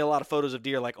you sent me a lot of photos of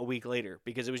deer like a week later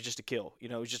because it was just a kill.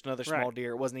 It was just another small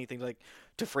deer. It wasn't anything like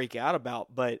to freak out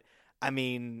about, but I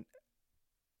mean,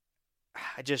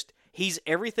 he's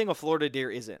everything a Florida deer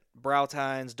isn't. Brow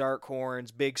tines, dark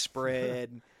horns, big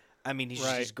spread. I mean, he's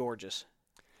just gorgeous.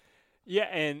 Yeah,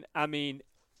 and I mean,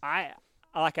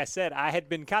 like I said, I've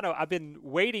been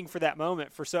waiting for that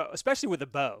moment especially with a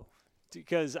bow,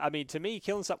 because I mean, to me,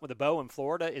 killing something with a bow in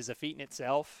Florida is a feat in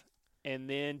itself, and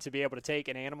then to be able to take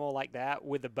an animal like that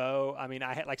with a bow, I mean,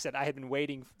 like I said, I had been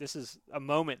waiting. This is a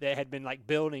moment that had been like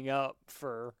building up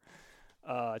for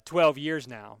 12 years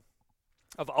now,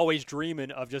 of always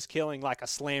dreaming of just killing like a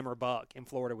slammer buck in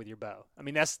Florida with your bow. I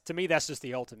mean, to me, that's just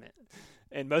the ultimate.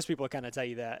 And most people kind of tell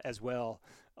you that as well.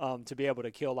 To be able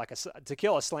to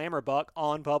kill a slammer buck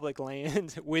on public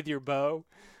land with your bow,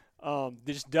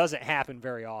 this doesn't happen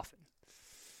very often.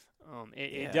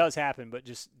 It does happen, but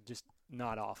just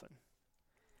not often.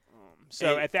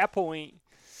 So at that point,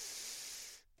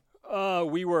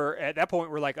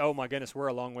 we're like, oh my goodness, we're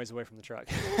a long ways away from the truck.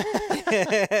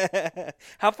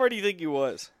 How far do you think you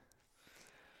was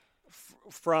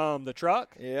from the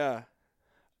truck? Yeah.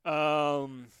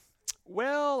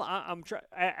 Well,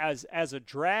 as a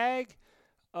drag,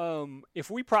 if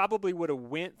we probably would have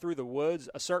went through the woods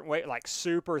a certain way, like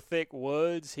super thick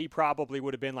woods, he probably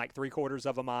would have been like 3/4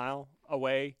 of a mile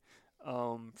away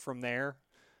from there.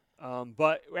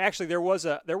 But actually, there was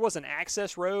an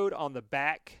access road on the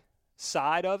back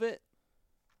side of it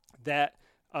that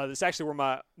that's actually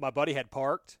where my buddy had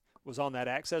parked, was on that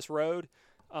access road.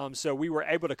 So we were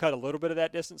able to cut a little bit of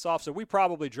that distance off. So we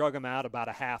probably drug him out about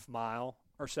a half mile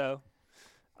or so,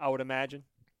 I would imagine.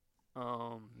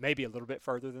 Maybe a little bit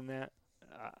further than that.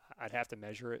 I'd have to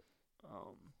measure it.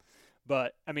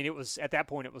 But I mean, at that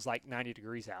point it was like 90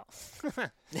 degrees out.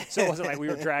 So it wasn't like we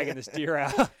were dragging this deer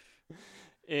out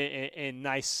in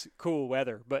nice, cool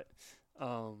weather. But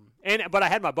I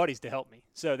had my buddies to help me.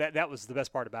 So that was the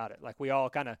best part about it. Like we all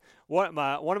kind of, one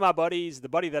of my buddies, the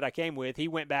buddy that I came with, he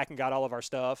went back and got all of our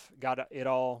stuff, got it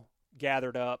all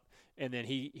gathered up. And then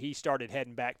he started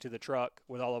heading back to the truck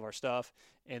with all of our stuff.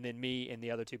 And then me and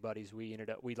the other two buddies, we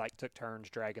took turns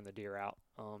dragging the deer out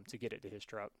to get it to his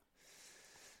truck.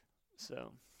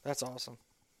 So that's awesome.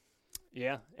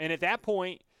 Yeah. And at that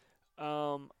point,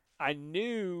 I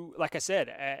knew, like I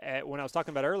said, when I was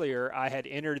talking about earlier, I had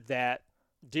entered that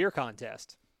deer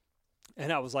contest.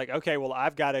 And I was like, okay, well,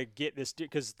 I've got to get this deer,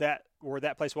 because where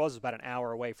that place was about an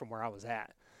hour away from where I was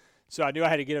at. So I knew I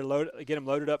had to get him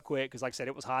loaded up quick because, like I said,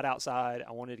 it was hot outside.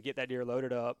 I wanted to get that deer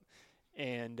loaded up.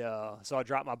 And so I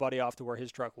dropped my buddy off to where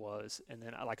his truck was. And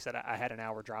then, like I said, I had an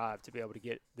hour drive to be able to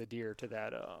get the deer to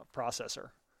that processor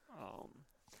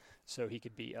so he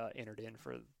could be entered in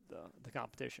for the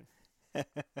competition.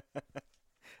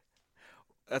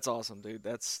 That's awesome, dude.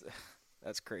 That's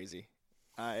crazy.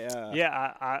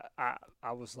 I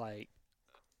was like,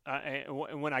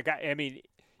 when I got, I mean,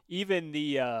 even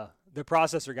the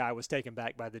processor guy was taken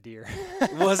back by the deer.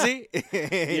 Was he?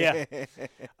 Yeah.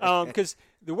 Because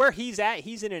where he's at,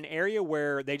 he's in an area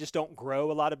where they just don't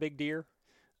grow a lot of big deer.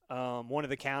 One of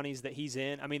the counties that he's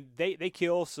in, I mean, they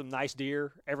kill some nice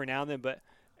deer every now and then, but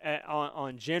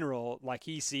on general, like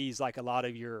he sees like a lot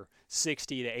of your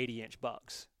 60 to 80 inch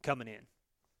bucks coming in.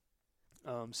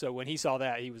 So when he saw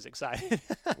that, he was excited.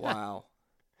 Wow.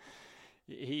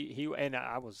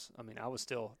 I was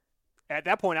still, at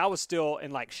that point, I was still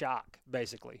in like shock,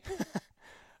 basically.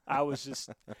 I was just,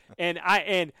 and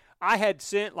I had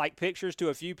sent like pictures to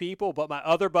a few people, but my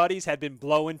other buddies had been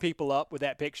blowing people up with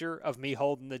that picture of me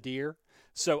holding the deer.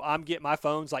 So I'm getting my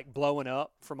phones like blowing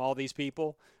up from all these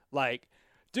people, like,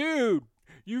 dude,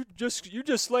 you just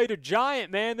slayed a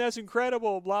giant, man. That's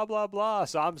incredible. Blah, blah, blah.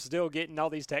 So I'm still getting all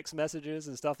these text messages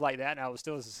and stuff like that. And I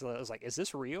was like, is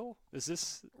this real? Is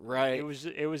this right?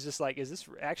 It was just like,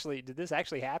 did this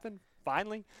actually happen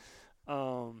finally?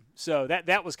 So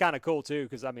that was kind of cool too.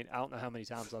 Cause I mean, I don't know how many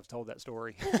times I've told that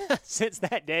story since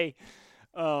that day,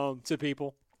 to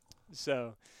people.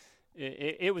 So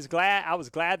I was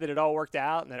glad that it all worked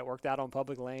out and that it worked out on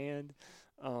public land.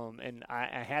 And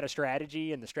I had a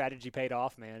strategy, and the strategy paid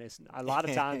off, man. It's a lot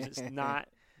of times it's not,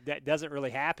 that doesn't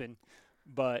really happen,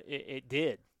 but it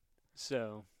did.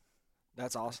 So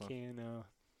that's awesome. I'm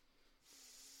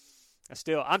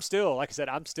still, like I said,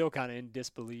 I'm still kind of in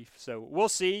disbelief. So we'll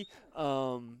see.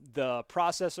 The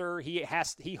processor,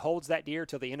 he holds that deer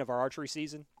till the end of our archery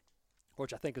season,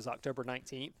 which I think is October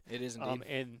 19th. It is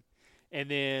indeed. And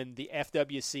then the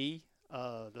FWC,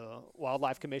 the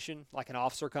Wildlife Commission, like an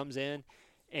officer comes in,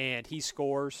 and he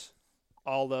scores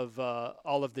all of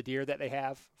the deer that they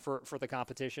have for the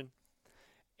competition,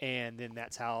 and then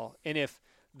that's how. And if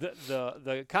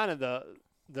the kind of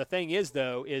the thing is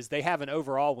though is they have an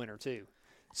overall winner too.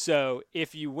 So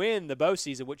if you win the bow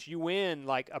season, which you win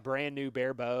like a brand new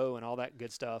bare bow and all that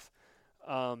good stuff,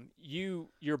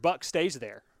 your buck stays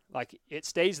there. Like it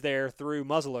stays there through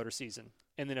muzzleloader season,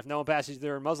 and then if no one passes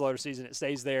there in muzzleloader season, it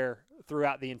stays there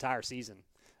throughout the entire season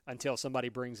until somebody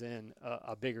brings in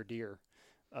a bigger deer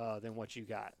than what you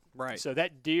got. Right. So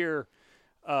that deer,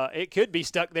 it could be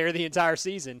stuck there the entire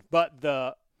season, but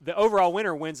the overall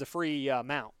winner wins a free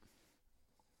mount.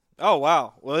 Oh,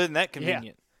 wow. Well, isn't that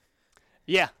convenient?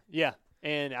 Yeah.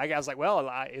 And I was like,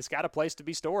 well, it's got a place to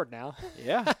be stored now.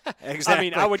 Yeah, exactly. I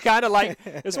mean, I would kind of like,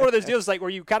 it's one of those deals like where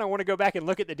you kind of want to go back and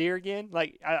look at the deer again.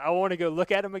 Like, I want to go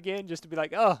look at him again just to be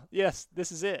like, oh, yes,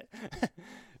 this is it.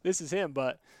 This is him.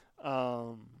 But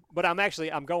I'm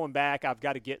going back. I've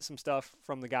got to get some stuff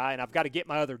from the guy, and I've got to get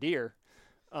my other deer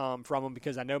from him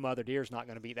because I know my other deer is not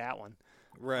going to beat that one.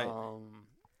 Right.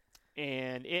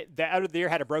 And the other deer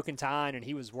had a broken tine, and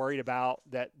he was worried about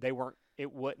that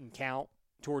it wouldn't count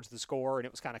towards the score, and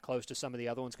it was kind of close to some of the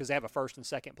other ones because they have a first and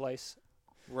second place.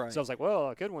 Right. So I was like, well,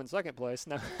 I could win second place.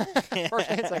 No, first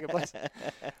and second place.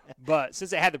 But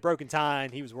since it had the broken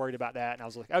tine, he was worried about that, and I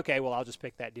was like, okay, well, I'll just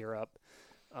pick that deer up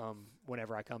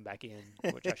whenever I come back in,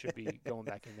 which I should be going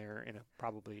back in there in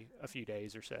probably a few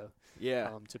days or so. Yeah.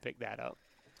 To pick that up.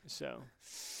 So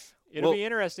it'll be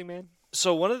interesting, man.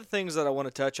 So one of the things that I want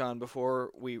to touch on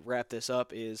before we wrap this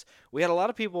up is we had a lot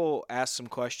of people ask some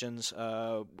questions.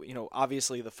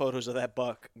 Obviously the photos of that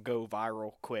buck go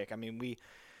viral quick. I mean,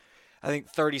 I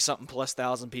think 30-something plus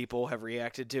thousand people have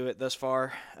reacted to it thus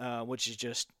far, which is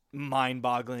just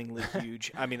mind-bogglingly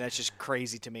huge. I mean, that's just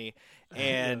crazy to me.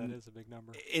 And that is a big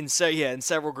number. In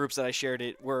several groups that I shared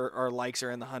it, where our likes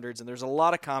are in the hundreds, and there's a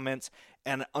lot of comments,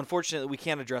 and unfortunately we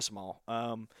can't address them all.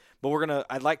 But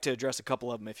I'd like to address a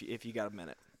couple of them if you got a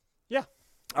minute. Yeah.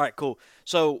 All right, cool.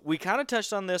 So we kind of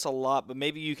touched on this a lot, but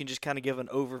maybe you can just kind of give an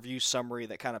overview summary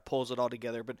that kind of pulls it all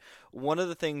together. But one of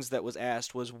the things that was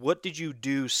asked was, what did you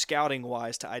do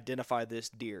scouting-wise to identify this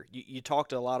deer? You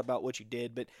talked a lot about what you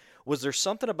did, but was there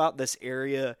something about this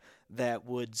area that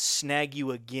would snag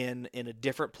you again in a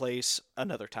different place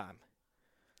another time?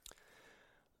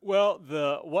 Well,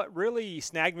 what really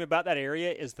snagged me about that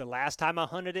area is the last time I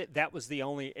hunted it, that was the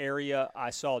only area I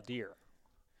saw deer.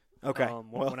 Okay.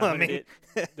 When I hunted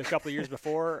it the couple of years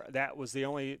before, that was the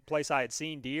only place I had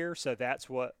seen deer, so that's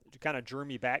what kind of drew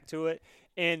me back to it.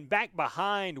 And back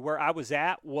behind where I was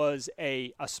at was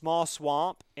a small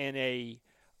swamp and a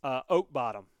oak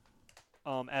bottom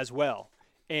as well.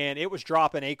 And it was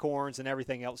dropping acorns and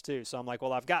everything else too. So I'm like,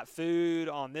 well, I've got food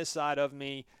on this side of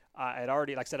me. I had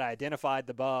already, like I said, I identified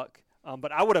the buck.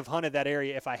 But I would have hunted that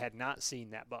area if I had not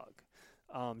seen that buck.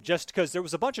 Just because there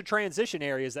was a bunch of transition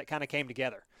areas that kind of came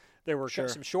together. There were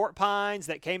some short pines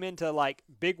that came into like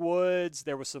big woods.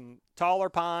 There was some taller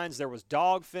pines. There was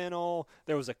dog fennel.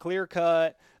 There was a clear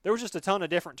cut. There was just a ton of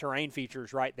different terrain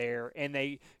features right there. And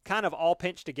they kind of all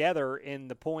pinched together in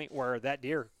the point where that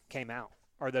deer came out,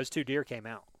 or those two deer came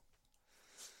out.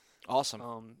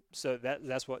 Awesome. So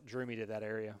that's what drew me to that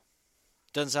area.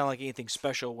 Doesn't sound like anything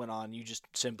special went on. You just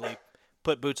simply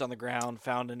put boots on the ground,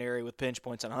 found an area with pinch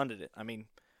points, and hunted it. I mean,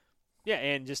 yeah,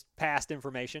 and just past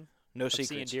information. No of secrets.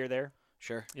 Seeing deer there.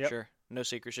 Sure, Yep. Sure. No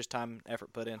secrets, just time,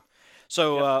 effort put in.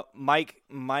 So Mike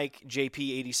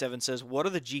JP87 says, what are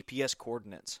the GPS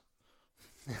coordinates?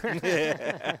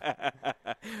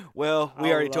 Well,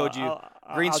 we already told you.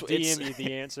 I'll DM you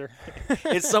the answer.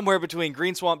 It's somewhere between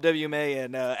Green Swamp WMA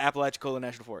and Apalachicola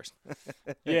National Forest.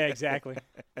 Yeah, exactly.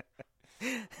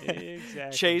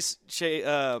 Exactly. Chase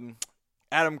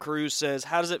Adam Cruz says,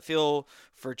 how does it feel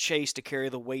for Chase to carry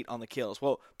the weight on the kills?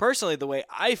 Well, personally, the way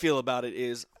I feel about it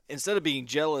is, instead of being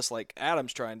jealous like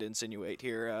Adam's trying to insinuate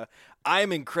here,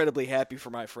 I'm incredibly happy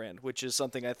for my friend, which is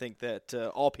something I think that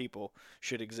all people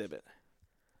should exhibit.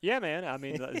 Yeah, man. I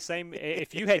mean, the same.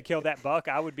 If you had killed that buck,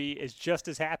 I would be just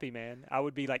as happy, man. I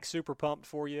would be like super pumped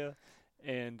for you,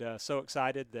 and so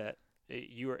excited that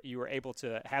you were able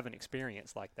to have an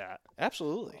experience like that.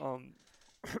 Absolutely.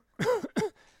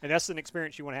 And that's an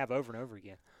experience you want to have over and over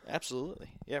again. Absolutely.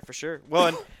 Yeah, for sure. Well,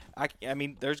 and I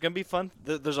mean, there's going to be fun.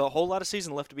 There's a whole lot of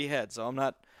season left to be had, so I'm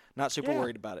not super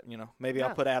worried about it. Maybe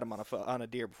I'll put Adam on a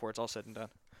deer before it's all said and done.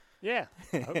 Yeah,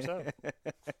 I hope so.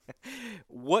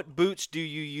 What boots do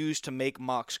you use to make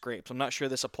mock scrapes? I'm not sure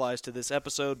this applies to this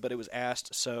episode, but it was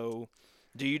asked. So,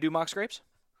 do you do mock scrapes?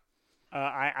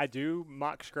 I do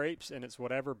mock scrapes, and it's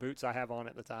whatever boots I have on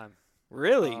at the time.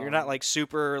 Really? You're not like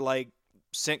super like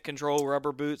scent control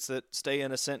rubber boots that stay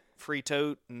in a scent-free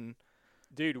tote? And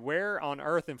dude, where on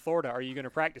earth in Florida are you going to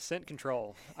practice scent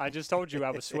control? I just told you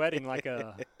I was sweating like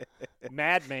a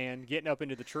madman getting up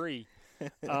into the tree.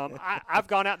 I've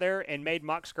gone out there and made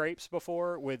mock scrapes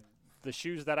before with the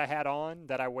shoes that I had on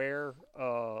that I wear,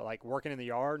 like working in the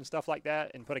yard and stuff like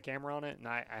that, and put a camera on it, and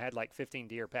I had like 15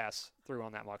 deer pass through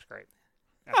on that mock scrape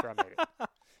after I made it.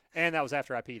 And that was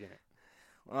after I peed in it.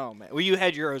 Oh, man. Well, you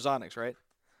had your ozonics, right?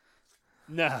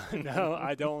 No,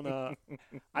 I don't.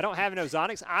 I don't have an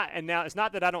ozonics. And now it's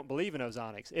not that I don't believe in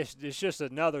ozonics. It's just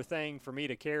another thing for me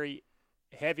to carry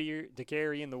heavier to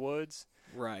carry in the woods,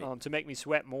 right? To make me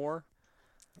sweat more.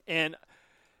 And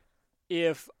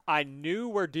if I knew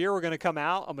where deer were going to come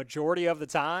out a majority of the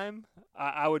time,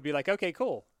 I would be like, okay,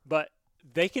 cool. But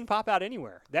they can pop out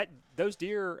anywhere. Those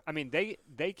deer, I mean,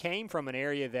 they came from an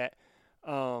area that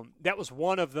that was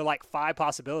one of the like 5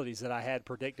 possibilities that I had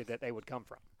predicted that they would come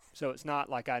from. So it's not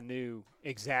like I knew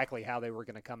exactly how they were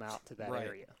going to come out to that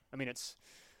area. I mean, it's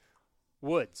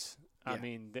woods. Yeah. I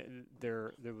mean,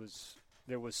 there's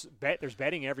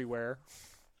bedding everywhere,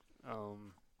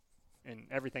 and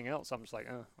everything else. I'm just like,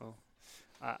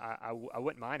 I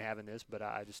wouldn't mind having this, but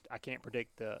I can't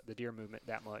predict the deer movement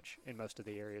that much in most of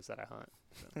the areas that I hunt.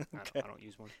 So I don't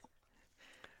use one.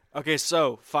 Okay,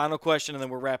 so final question, and then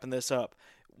we're wrapping this up.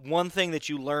 One thing that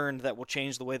you learned that will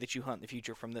change the way that you hunt in the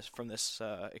future from this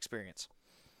experience.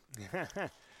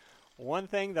 One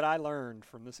thing that I learned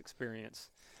from this experience.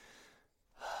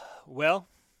 Well,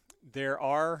 there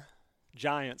are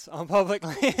giants on public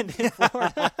land in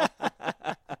Florida.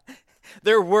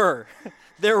 There were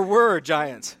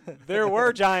giants. There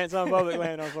were giants on public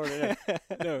land in Florida.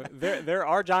 No, there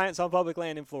are giants on public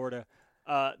land in Florida.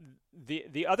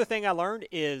 The other thing I learned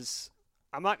is,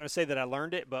 I'm not going to say that I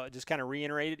learned it, but just kind of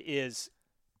reiterated, is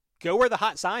go where the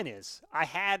hot sign is. I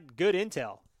had good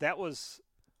intel. That was,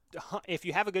 if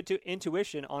you have a good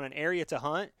intuition on an area to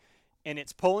hunt and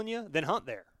it's pulling you, then hunt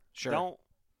there. Sure.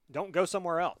 Don't go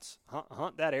somewhere else.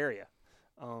 Hunt that area,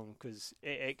 because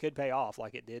it could pay off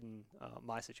like it did in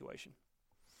my situation.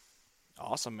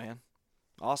 Awesome, man.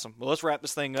 Awesome. Well, let's wrap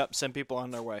this thing up. Send people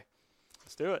on their way.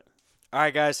 Let's do it. All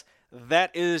right, guys.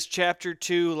 That is Chapter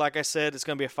 2. Like I said, it's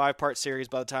going to be a 5-part series.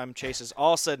 By the time Chase is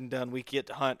all said and done, we get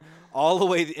to hunt all the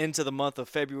way into the month of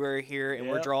February here, and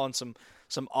we're drawing some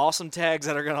awesome tags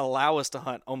that are going to allow us to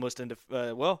hunt almost into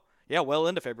well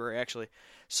into February, actually.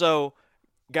 So,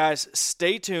 guys,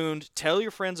 stay tuned. Tell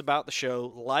your friends about the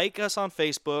show. Like us on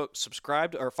Facebook.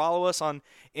 Subscribe or follow us on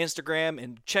Instagram,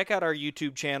 and check out our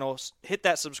YouTube channel. Hit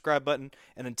that subscribe button.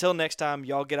 And until next time,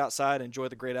 y'all get outside and enjoy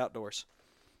the great outdoors.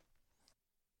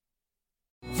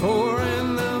 4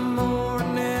 in the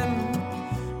morning.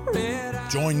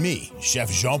 Join me, Chef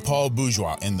Jean-Paul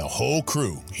Bourgeois, and the whole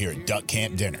crew here at Duck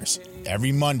Camp Dinners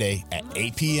every Monday at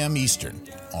 8 p.m. Eastern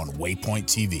on Waypoint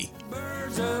TV.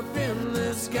 Birds up in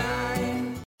the sky.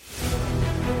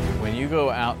 When you go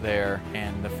out there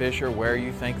and the fish are where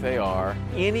you think they are,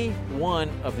 any one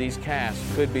of these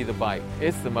casts could be the bite.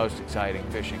 It's the most exciting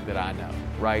fishing that I know,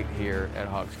 right here at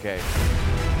Hawks Cave.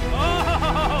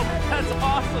 Oh, that's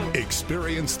awesome!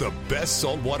 Experience the best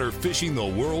saltwater fishing the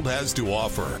world has to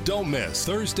offer. Don't miss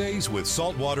Thursdays with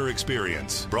Saltwater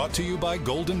Experience, brought to you by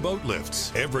Golden Boat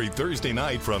Lifts, every Thursday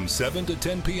night from 7 to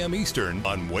 10 p.m. Eastern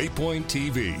on Waypoint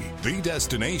TV, the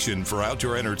destination for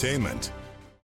outdoor entertainment.